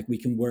that. Like we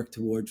can work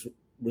towards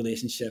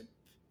relationship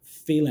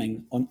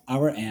feeling on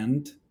our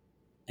end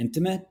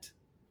intimate.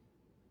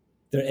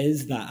 There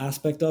is that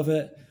aspect of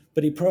it,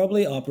 but he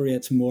probably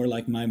operates more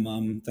like my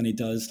mum than he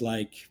does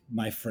like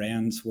my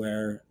friends,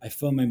 where I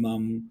phone my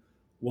mum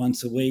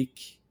once a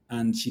week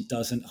and she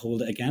doesn't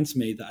hold it against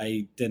me that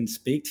I didn't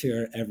speak to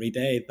her every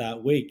day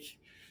that week.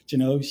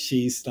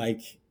 She's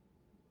like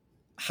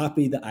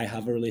happy that I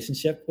have a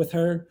relationship with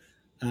her,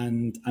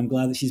 and I'm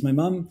glad that she's my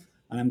mum,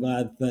 and I'm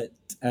glad that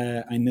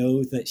I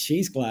know that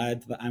she's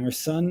glad that I'm her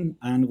son,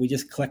 and we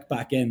just click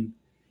back in.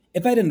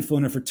 If I didn't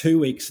phone her for 2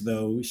 weeks,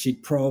 though,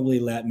 she'd probably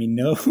let me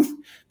know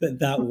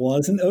that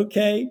wasn't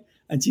okay.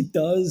 And she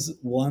does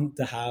want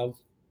to have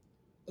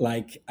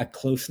like a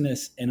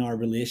closeness in our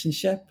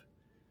relationship.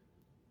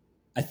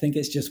 I think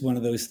it's just one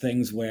of those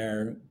things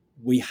where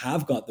we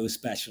have got those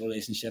special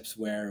relationships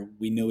where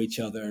we know each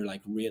other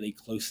like really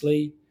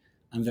closely.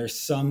 And there's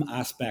some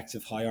aspects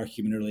of how our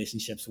human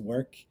relationships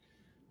work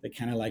that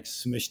kind of like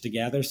smush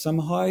together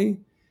somehow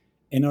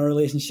in our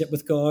relationship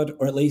with God,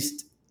 or at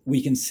least we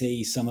can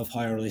see some of how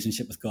our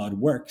relationship with God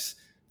works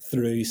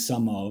through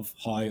some of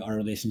how our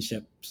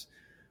relationships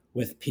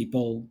with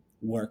people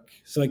work.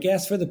 So I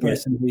guess for the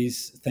person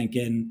who's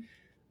thinking,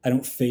 I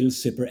don't feel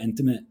super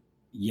intimate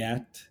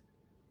yet,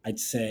 I'd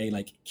say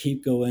like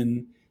keep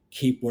going,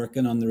 keep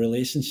working on the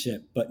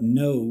relationship, but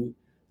know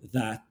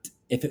that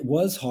if it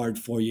was hard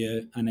for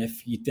you and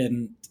if you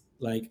didn't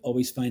like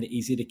always find it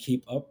easy to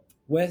keep up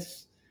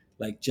with,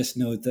 like just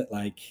know that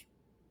like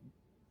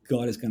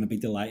God is going to be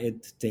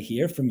delighted to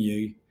hear from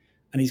you,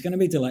 and he's going to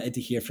be delighted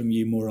to hear from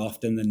you more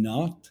often than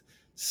not.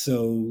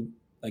 So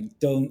like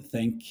don't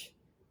think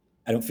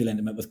I don't feel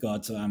intimate with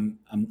God, so I'm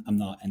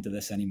not into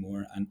this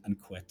anymore, and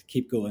quit.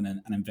 Keep going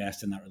and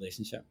invest in that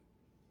relationship.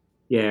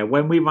 Yeah,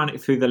 when we run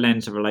it through the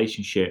lens of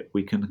relationship,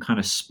 we can kind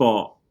of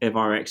spot if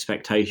our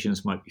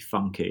expectations might be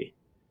funky.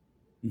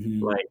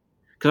 Mm-hmm. Like,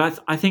 because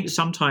I think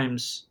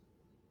sometimes,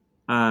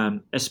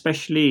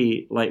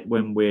 especially like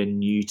when we're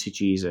new to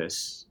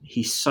Jesus,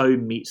 he so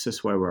meets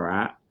us where we're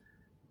at.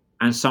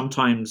 And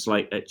sometimes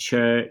like at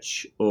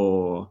church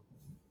or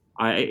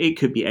it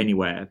could be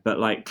anywhere, but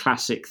like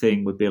classic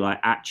thing would be like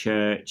at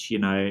church,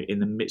 in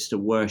the midst of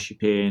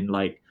worshiping,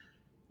 like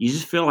you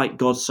just feel like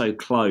God's so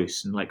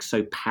close and like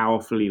so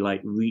powerfully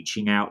like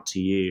reaching out to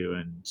you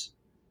and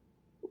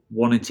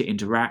wanting to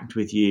interact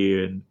with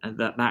you and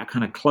that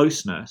kind of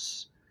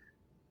closeness.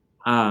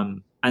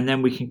 And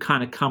then we can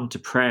kind of come to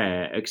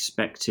prayer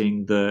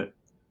expecting that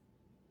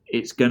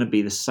it's going to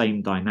be the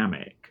same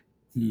dynamic.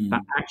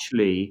 But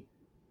actually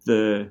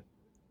the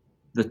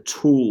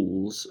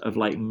tools of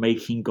like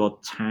making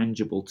God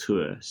tangible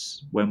to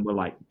us when we're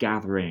like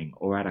gathering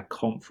or at a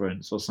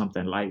conference or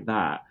something like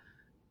that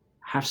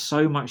have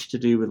so much to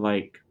do with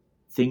like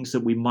things that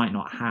we might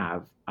not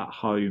have at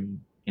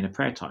home in a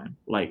prayer time.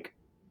 Like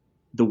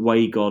the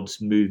way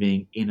God's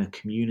moving in a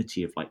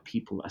community of like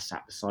people that are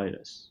sat beside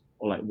us,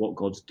 or like what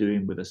God's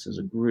doing with us as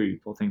a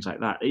group, or things like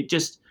that.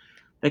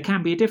 There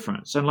can be a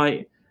difference. And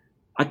like,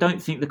 I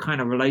don't think the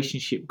kind of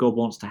relationship God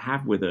wants to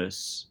have with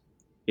us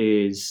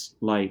is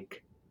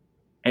like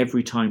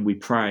every time we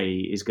pray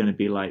is going to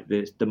be like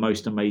the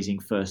most amazing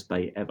first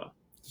date ever.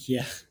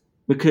 Yeah.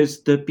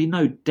 Because there'd be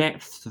no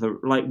depth.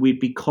 Like, we'd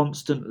be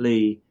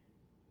constantly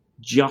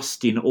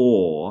just in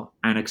awe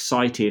and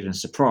excited and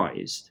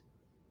surprised.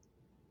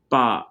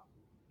 But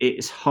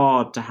it's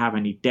hard to have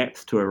any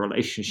depth to a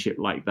relationship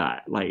like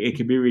that. Like, it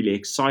can be really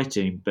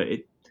exciting, but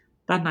it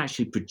doesn't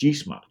actually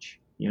produce much,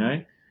 you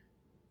know?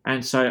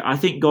 And so I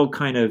think God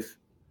kind of,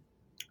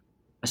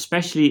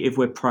 especially if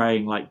we're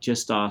praying like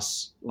just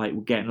us, like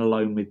we're getting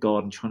alone with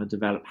God and trying to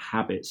develop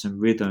habits and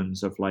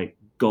rhythms of like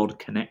God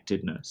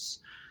connectedness,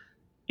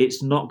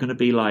 it's not going to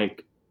be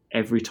like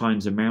every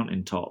time's a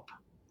mountaintop.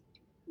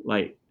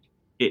 Like,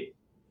 it,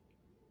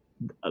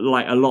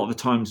 like a lot of the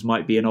times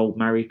might be an old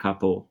married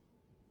couple,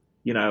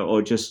 you know,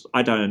 or just,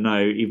 I don't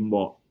know even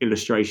what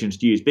illustrations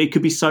to use, but it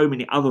could be so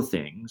many other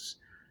things.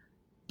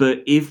 But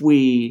if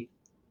we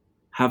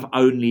have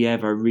only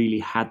ever really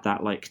had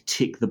that like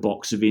tick the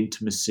box of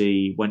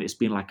intimacy when it's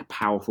been like a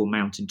powerful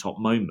mountaintop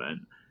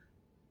moment,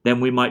 then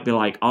we might be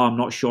like, oh, I'm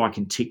not sure I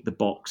can tick the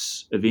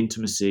box of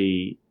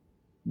intimacy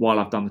while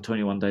I've done the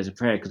 21 days of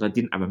prayer because I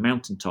didn't have a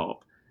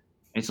mountaintop.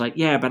 It's like,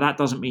 yeah, but that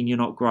doesn't mean you're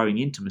not growing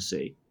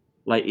intimacy.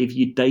 Like, if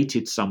you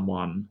dated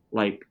someone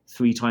like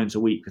 3 times a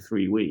week for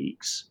 3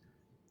 weeks,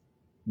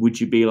 would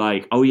you be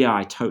like, oh yeah,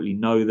 I totally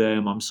know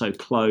them, I'm so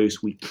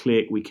close, we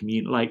click, we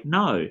communicate? Like,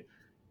 no.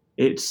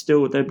 It's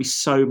still, there'd be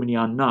so many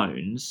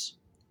unknowns,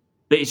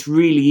 but it's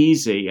really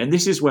easy. And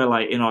this is where,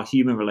 like, in our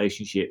human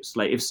relationships,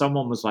 like, if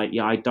someone was like,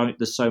 yeah,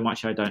 there's so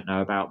much I don't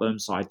know about them,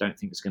 so I don't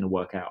think it's going to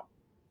work out,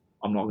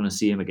 I'm not going to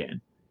see him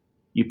again.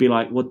 You'd be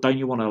like, well, don't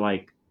you want to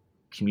like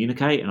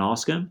communicate and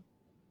ask him?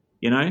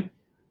 You know?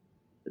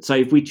 So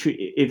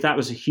if that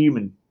was a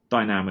human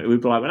dynamic,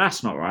 we'd be like, well,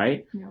 that's not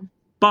right. Yeah.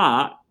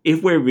 But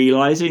if we're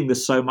realizing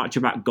there's so much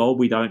about God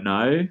we don't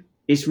know,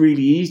 it's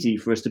really easy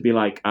for us to be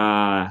like,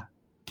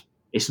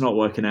 it's not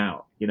working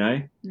out, you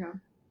know? Yeah.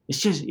 It's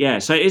just, yeah.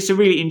 So it's a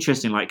really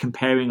interesting, like,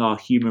 comparing our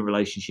human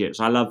relationships.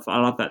 I love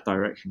that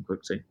direction,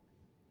 Crooksy.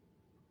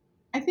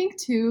 I think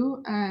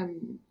too,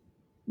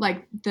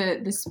 like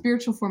the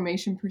spiritual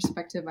formation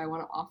perspective I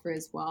want to offer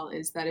as well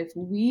is that if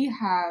we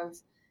have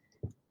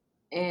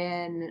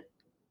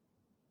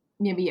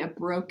maybe a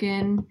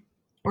broken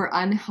or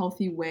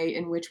unhealthy way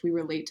in which we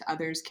relate to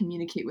others,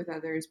 communicate with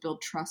others,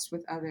 build trust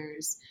with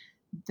others,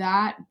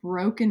 that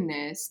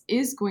brokenness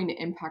is going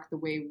to impact the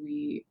way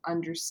we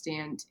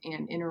understand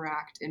and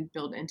interact and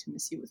build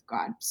intimacy with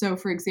God. So,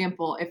 for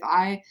example, if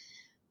I,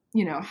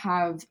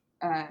 have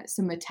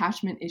some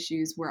attachment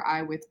issues where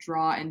I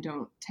withdraw and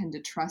don't tend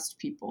to trust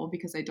people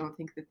because I don't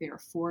think that they are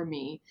for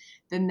me,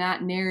 then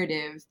that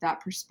narrative,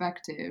 that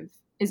perspective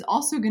is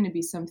also going to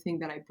be something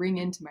that I bring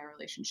into my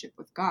relationship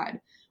with God,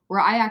 where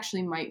I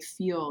actually might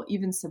feel,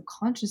 even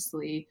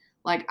subconsciously,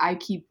 like I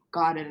keep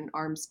God at an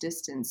arm's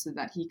distance so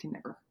that he can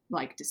never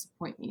like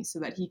disappoint me, so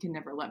that he can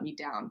never let me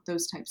down,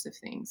 those types of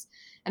things.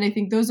 And I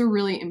think those are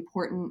really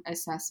important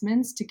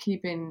assessments to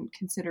keep in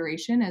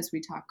consideration as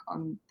we talk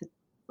on the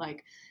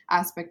like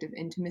aspect of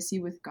intimacy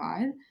with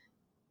God,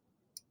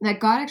 that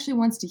God actually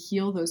wants to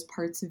heal those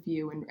parts of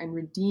you and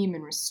redeem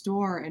and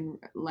restore and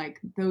like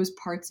those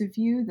parts of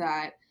you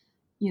that,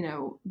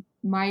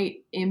 might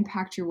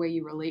impact your way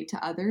you relate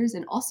to others,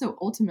 and also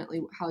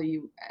ultimately how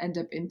you end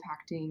up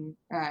impacting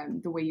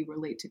the way you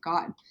relate to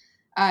God.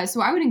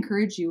 So I would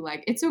encourage you,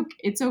 like,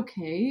 it's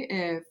okay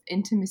if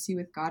intimacy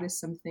with God is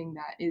something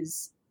that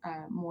is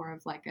more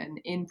of like an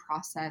in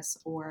process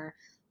or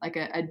like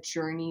a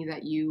journey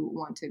that you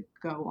want to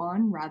go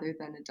on rather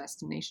than a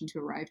destination to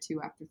arrive to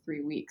after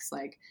 3 weeks.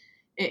 Like,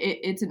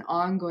 it's an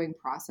ongoing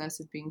process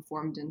of being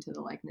formed into the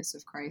likeness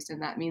of Christ.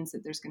 And that means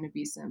that there's going to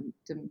be some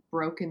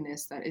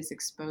brokenness that is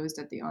exposed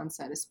at the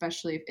onset,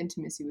 especially if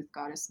intimacy with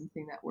God is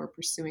something that we're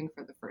pursuing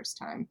for the first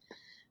time.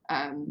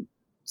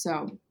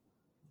 So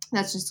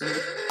that's just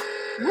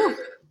woo,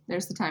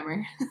 there's the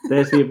timer.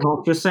 There's the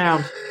obnoxious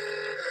sound.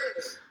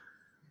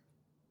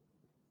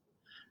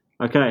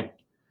 Okay.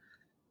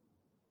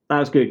 That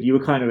was good. You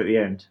were kind of at the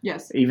end.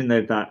 Yes. Even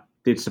though that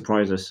did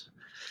surprise us.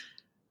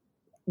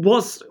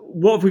 What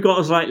have we got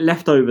as like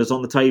leftovers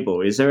on the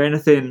table? Is there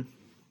anything?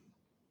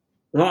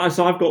 So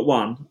I've got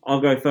one.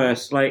 I'll go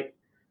first. Like,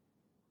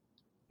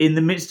 in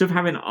the midst of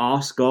having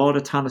asked God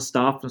a ton of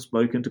stuff and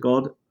spoken to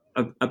God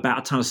about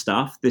a ton of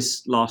stuff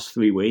this last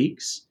 3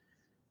 weeks,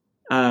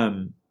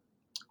 I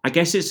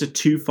guess it's a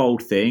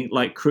twofold thing.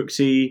 Like,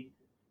 Crooksy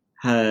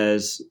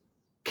has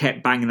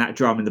kept banging that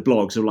drum in the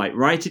blogs of like,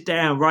 write it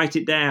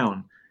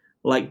down.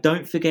 Like,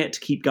 don't forget to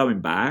keep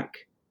going back,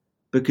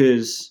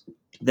 because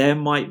there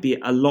might be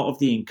a lot of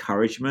the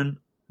encouragement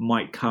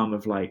might come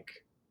of like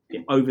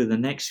over the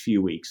next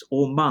few weeks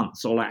or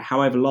months or like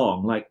however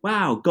long, like,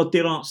 wow, God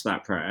did answer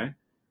that prayer.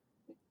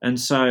 And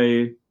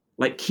so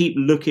like keep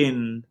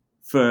looking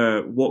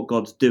for what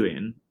God's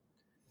doing.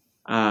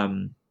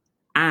 And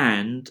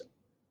And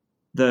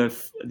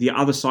the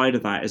other side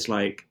of that is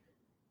like,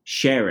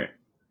 share it.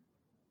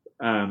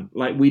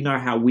 Like, we know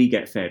how we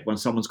get fed when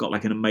someone's got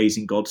like an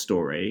amazing God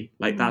story.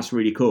 Like, that's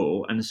really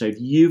cool. And so if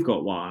you've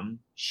got one,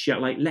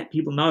 let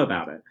people know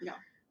about it.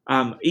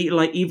 Yeah.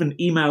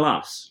 Even email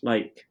us,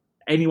 like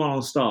anyone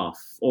on staff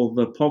or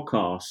the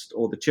podcast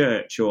or the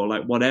church or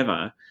like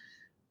whatever.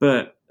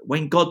 But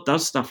when God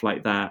does stuff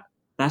like that,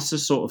 that's the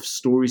sort of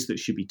stories that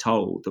should be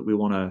told, that we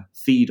want to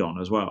feed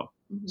on as well.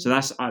 Mm-hmm. So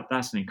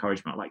that's an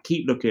encouragement. Like,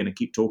 keep looking and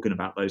keep talking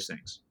about those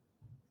things.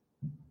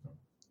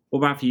 What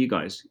about for you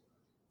guys?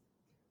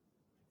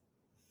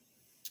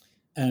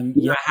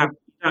 You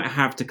don't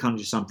have to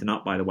conjure something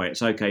up, by the way.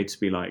 It's okay to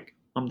be like,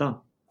 I'm done.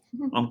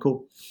 I'm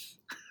cool.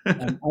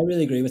 I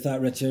really agree with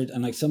that, Richard.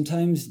 And like,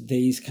 sometimes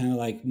these kind of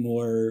like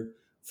more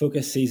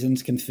focused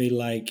seasons can feel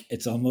like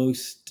it's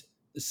almost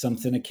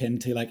something akin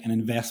to like an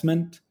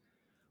investment,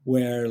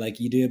 where like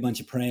you do a bunch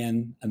of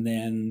praying and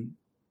then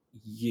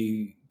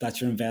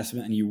that's your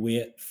investment and you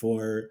wait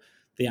for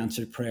the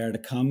answered prayer to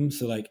come.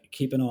 So like,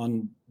 keeping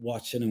on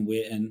watching and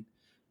waiting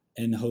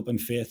in hope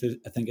and faith,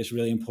 I think, is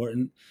really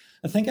important.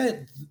 I think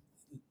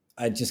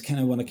I just kind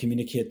of want to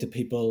communicate to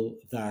people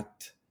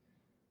that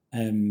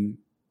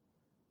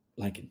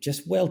like,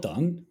 just well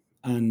done.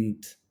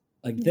 And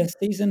like, this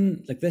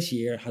season, like this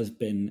year has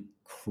been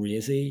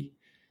crazy.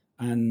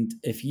 And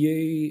if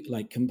you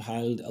like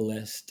compiled a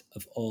list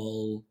of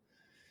all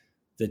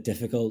the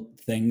difficult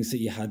things that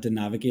you had to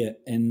navigate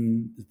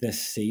in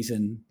this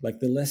season, like,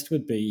 the list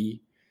would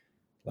be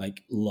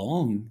like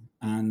long,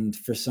 and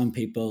for some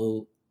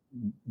people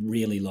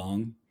really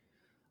long.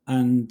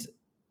 And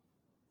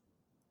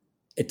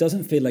it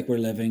doesn't feel like we're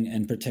living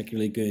in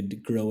particularly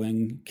good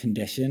growing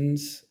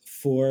conditions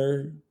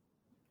for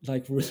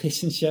like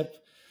relationship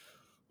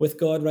with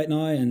God right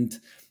now. And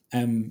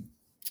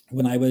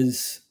when I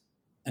was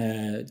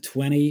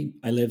 20,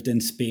 I lived in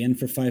Spain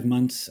for 5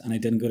 months, and I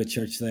didn't go to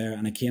church there.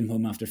 And I came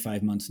home after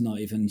 5 months, not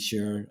even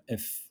sure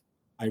if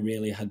I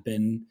really had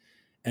been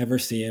ever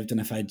saved and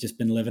if I'd just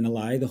been living a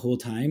lie the whole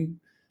time.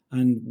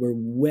 And we're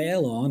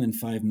well on in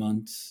 5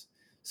 months.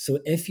 So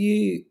if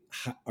you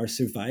are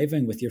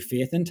surviving with your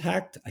faith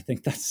intact, I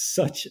think that's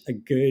such a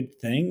good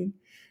thing.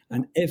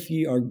 And if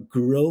you are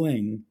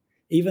growing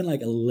even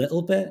like a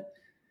little bit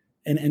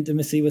in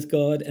intimacy with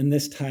God in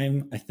this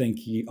time, I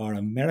think you are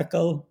a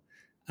miracle,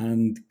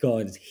 and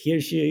God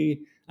hears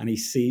you and he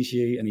sees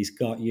you and he's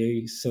got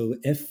you. So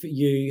if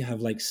you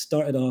have like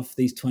started off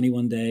these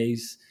 21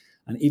 days,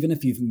 and even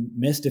if you've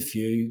missed a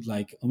few,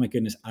 like, oh my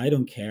goodness, I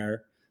don't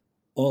care.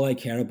 All I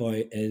care about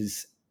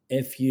is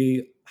if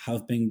you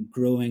have been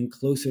growing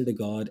closer to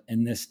God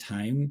in this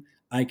time,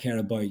 I care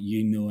about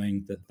you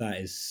knowing that that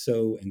is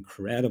so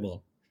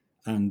incredible,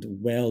 and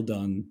well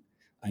done,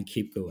 and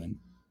keep going.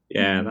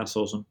 Yeah, that's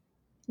awesome.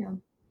 Yeah.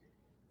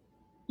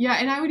 Yeah,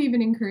 and I would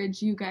even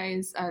encourage you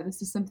guys,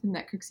 this is something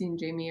that Crooksy and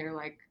Jamie are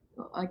like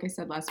I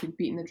said last week,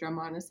 beating the drum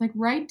on. It's like,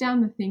 write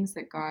down the things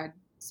that God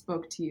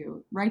spoke to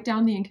you. Write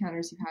down the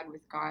encounters you've had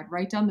with God.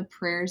 Write down the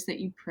prayers that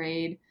you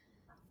prayed,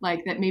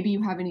 like that maybe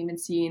you haven't even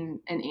seen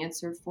an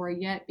answer for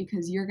yet,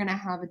 because you're going to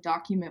have a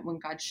document when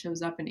God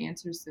shows up and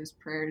answers those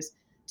prayers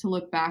to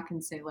look back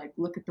and say, like,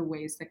 look at the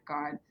ways that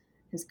God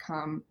has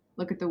come.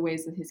 Look at the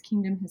ways that his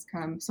kingdom has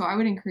come. So I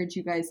would encourage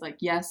you guys, like,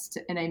 yes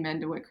to, and amen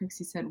to what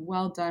Crooksy said.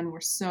 Well done.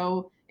 We're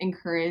so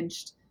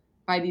encouraged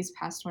by these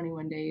past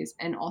 21 days.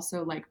 And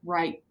also, like,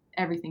 write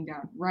everything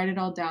down. Write it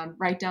all down.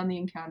 Write down the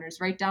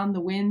encounters. Write down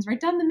the wins. Write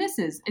down the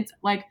misses. It's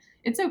like,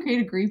 it's okay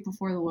to grieve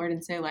before the Lord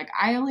and say, like,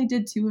 I only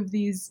did 2 of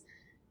these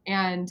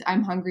and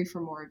I'm hungry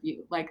for more of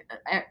you. Like,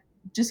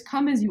 just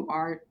come as you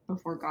are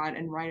before God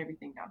and write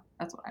everything down.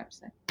 That's what I have to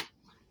say.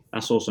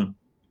 That's awesome.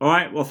 All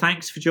right. Well,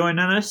 thanks for joining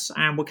us,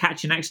 and we'll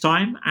catch you next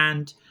time.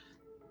 And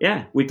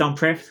yeah, we've done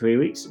prayer for 3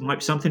 weeks. It might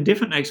be something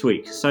different next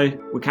week. So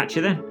we'll catch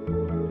you then.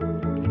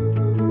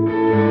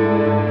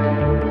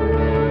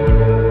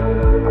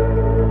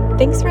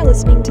 Thanks for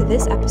listening to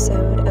this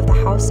episode of the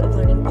House of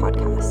Learning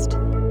podcast.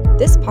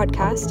 This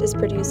podcast is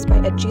produced by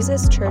A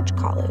Jesus Church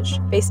College,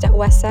 based at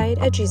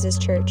Westside at Jesus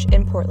Church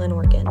in Portland,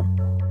 Oregon.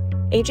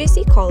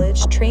 AJC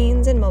College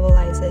trains and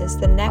mobilizes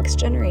the next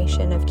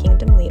generation of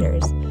kingdom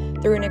leaders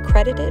through an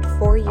accredited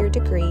 4-year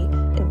degree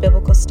in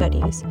biblical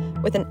studies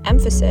with an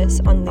emphasis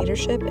on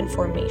leadership and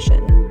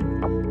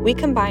formation. We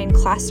combine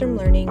classroom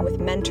learning with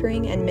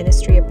mentoring and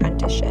ministry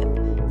apprenticeship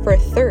for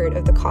 1/3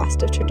 of the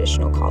cost of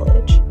traditional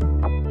college.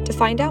 To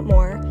find out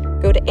more,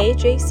 go to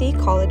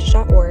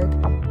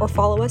ajccollege.org or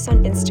follow us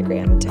on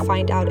Instagram to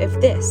find out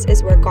if this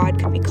is where God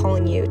could be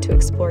calling you to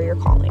explore your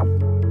calling.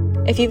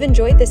 If you've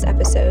enjoyed this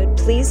episode,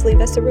 please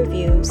leave us a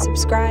review,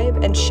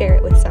 subscribe, and share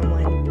it with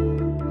someone.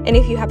 And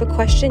if you have a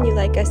question you'd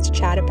like us to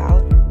chat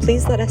about,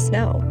 please let us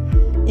know.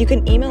 You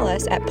can email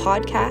us at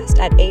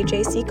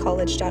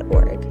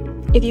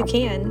podcast@ajccollege.org. If you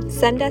can,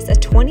 send us a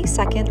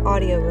 20-second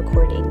audio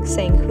recording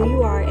saying who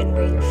you are and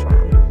where you're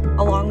from,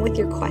 along with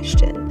your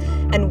question,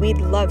 and we'd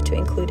love to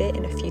include it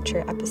in a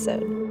future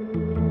episode.